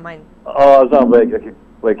 if you don't mind? Oh, I was on vacation.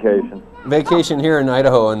 Vacation here in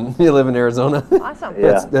Idaho, and you live in Arizona. Awesome.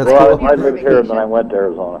 Yeah. That's well, cool. I lived here and then I went to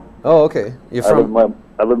Arizona. Oh, okay. You're I lived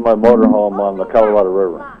from. in my motorhome on the Colorado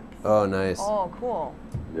River. Oh, nice. Oh, cool.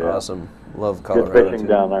 Yeah. Awesome. Love Good Colorado. fishing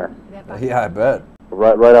too. down there. Yeah, I bet.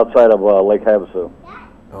 Right outside of Lake Havasu,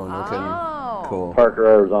 Oh, no kidding. Oh. Cool. Parker,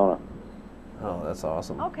 Arizona. Oh, that's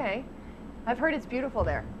awesome. Okay. I've heard it's beautiful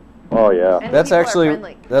there. Oh yeah. And That's people are actually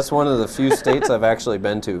friendly. that's one of the few states I've actually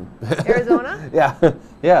been to. Arizona? Yeah,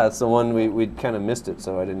 yeah. It's the one we kind of missed it,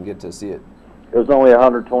 so I didn't get to see it. It was only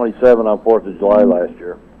 127 on 4th of July last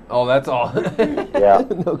year. Oh, that's all. Yeah,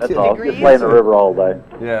 No that's kidding. all. Degrees? Just play in the river all day.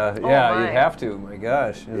 Yeah, Oh, yeah. my. You'd have to. My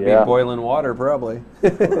gosh, it'd Yeah. be boiling water probably.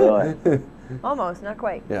 Really? Almost, not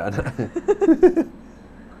quite. Yeah.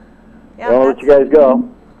 Yeah, Well, I'll let you guys go.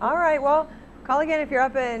 all right. Well, call again if you're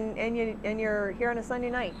up and you're here on a Sunday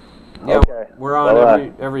night. Yeah, Okay. we're on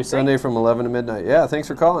Bye-bye. every Sunday from 11 to midnight. Yeah, thanks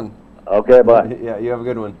for calling. Okay, bye. Yeah, you have a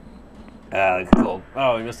good one. That's cool.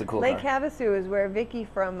 Oh, we missed a cool Lake car. Havasu is where Vicky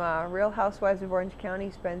from Real Housewives of Orange County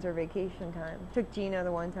spends her vacation time. Took Gina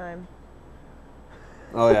the one time.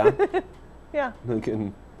 Oh, yeah? Yeah, No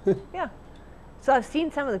kidding. yeah. So I've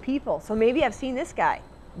seen some of the people. So maybe I've seen this guy.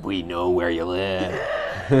 We know where you live.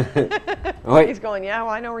 Wait. He's going, yeah,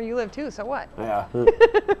 well, I know where you live too, so what? Yeah. I'm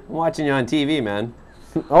watching you on TV, man.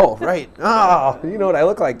 Oh, right. Oh, you know what I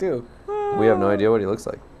look like, too. We have no idea what he looks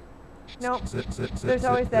like. Nope. There's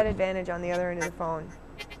always that advantage on the other end of the phone.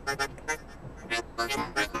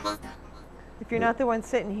 If you're not the one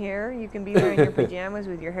sitting here, you can be there in your pajamas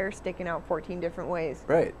with your hair sticking out 14 different ways.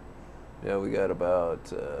 Right. Yeah, we got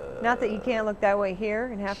about... Not that you can't look that way here,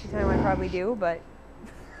 and half the time I probably do, but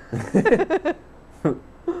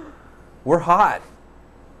We're hot.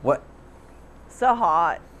 What? so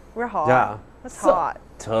hot. We're hot. Yeah. That's So- hot.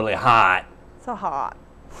 Totally hot. So hot.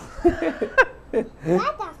 That's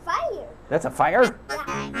a fire. That's a fire?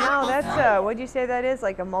 No, that's, what'd you say that is?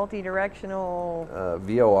 Like a multi-directional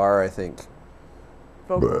VOR, I think.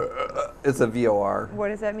 vocal. It's a VOR. What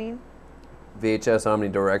does that mean? VHS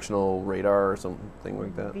omnidirectional radar or something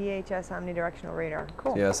like that. VHS omnidirectional radar.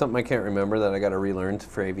 Cool. Yeah, something I can't remember that I got to relearn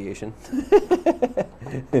for aviation.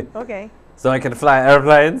 Okay. So I can fly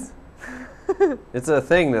airplanes. It's a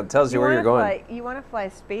thing that tells you where you're going. You want to fly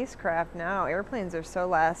spacecraft now. Airplanes are so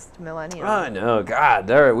last millennium. I know, God,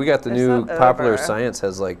 there we got the They're new so Popular over. Science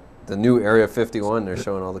has like the new Area 51. They're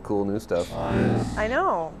showing all the cool new stuff. I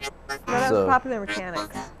know. No, that's So- Popular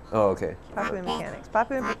Mechanics. Oh, okay. Popular Mechanics.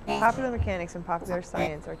 Popular Mechanics and Popular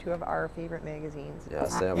Science are two of our favorite magazines.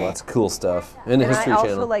 Yes, they have lots of cool stuff. And the And History I also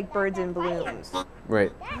Channel. like Birds and Balloons.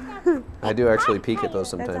 Right. I do actually peek at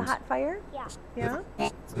those That's a sometimes. hot fire? Yeah. Yeah?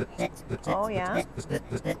 Oh, yeah?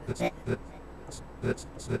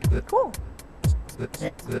 Cool.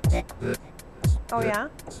 Oh, yeah?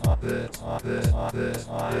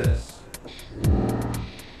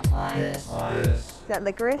 Is that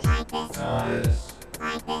licorice?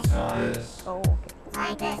 Oh,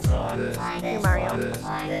 okay. You're Mario.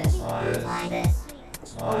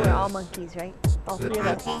 Oh, we're all monkeys, right? All three of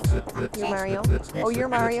us. You're Mario. Oh, you're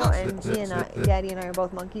Mario, and me and Daddy and I are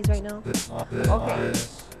both monkeys right now. Okay.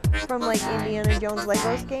 From like Indiana Jones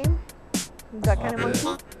Legos game. That kind of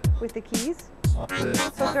monkey with the keys. So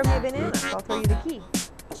throw me a banana. So I'll throw you the key.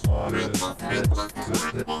 Oh,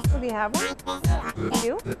 do you have one? You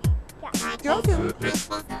do? Yeah. Throw it to me.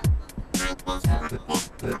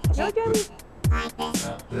 Throw it to me.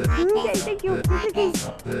 Okay, thank you. Here's the key.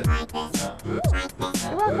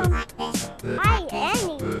 You're welcome. Hi,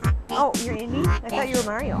 Annie. Oh, you're Indy? I thought you were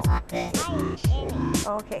Mario. I'm Annie.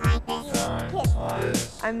 Oh, okay. Kid.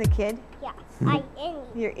 I'm the kid. Yeah. I'm Annie.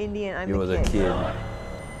 You're Indian. I'm You the was kid. a kid.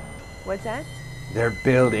 What's that? They're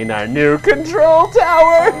building our new control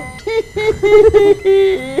tower.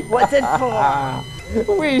 What's it for?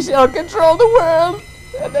 We shall control the world,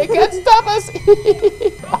 and they can't stop us.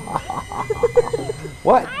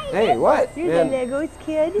 What? Hey, what? You're the Legos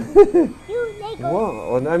kid.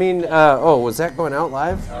 Whoa! I mean, oh, was that going out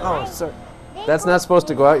live? Oh, sorry. That's not supposed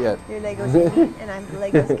to go out yet. You're Legos kid, and I'm the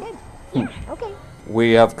Legos kid. Yeah, okay.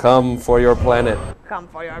 We have come for your planet. Come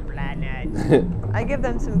for your planet. I give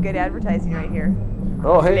them some good advertising right here.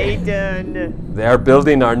 Oh, hey. Clayton. They're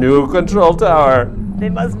building our new control tower. They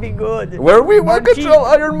must be good. Where we will Or control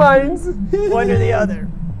iron mines. One or the other.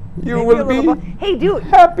 You Maybe will a little be Hey, dude.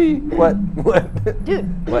 happy. What? What? Dude.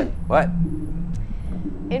 What?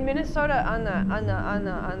 In Minnesota, on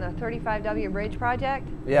the 35W Bridge project,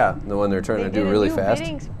 Yeah, the one they're trying to do really fast.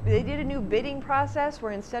 They did a new bidding process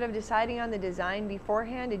where instead of deciding on the design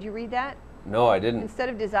beforehand, did you read that? No, I didn't. Instead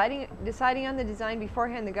of deciding on the design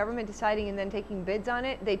beforehand, the government deciding and then taking bids on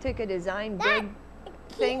it, they took a design bid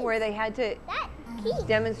thing where they had to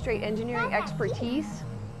demonstrate engineering expertise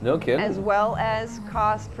No kidding. as well as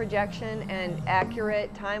cost projection and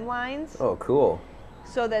accurate timelines. Oh, cool.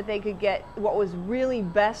 So that they could get what was really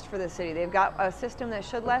best for the city. They've got a system that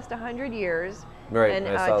should last 100 years. Right, and,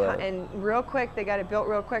 I saw that. And real quick, they got it built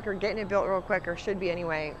real quick, or getting it built real quick, or should be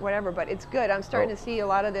anyway, whatever. But it's good. I'm starting to see a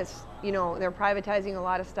lot of this, you know, they're privatizing a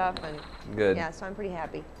lot of stuff. And Good. yeah, so I'm pretty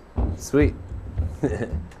happy. Sweet.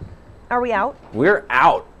 Are we out? We're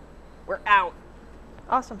out. We're out.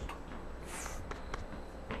 Awesome.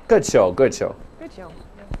 Good show. Good show. Good show.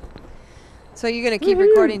 So you're going to keep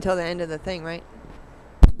recording till the end of the thing, right?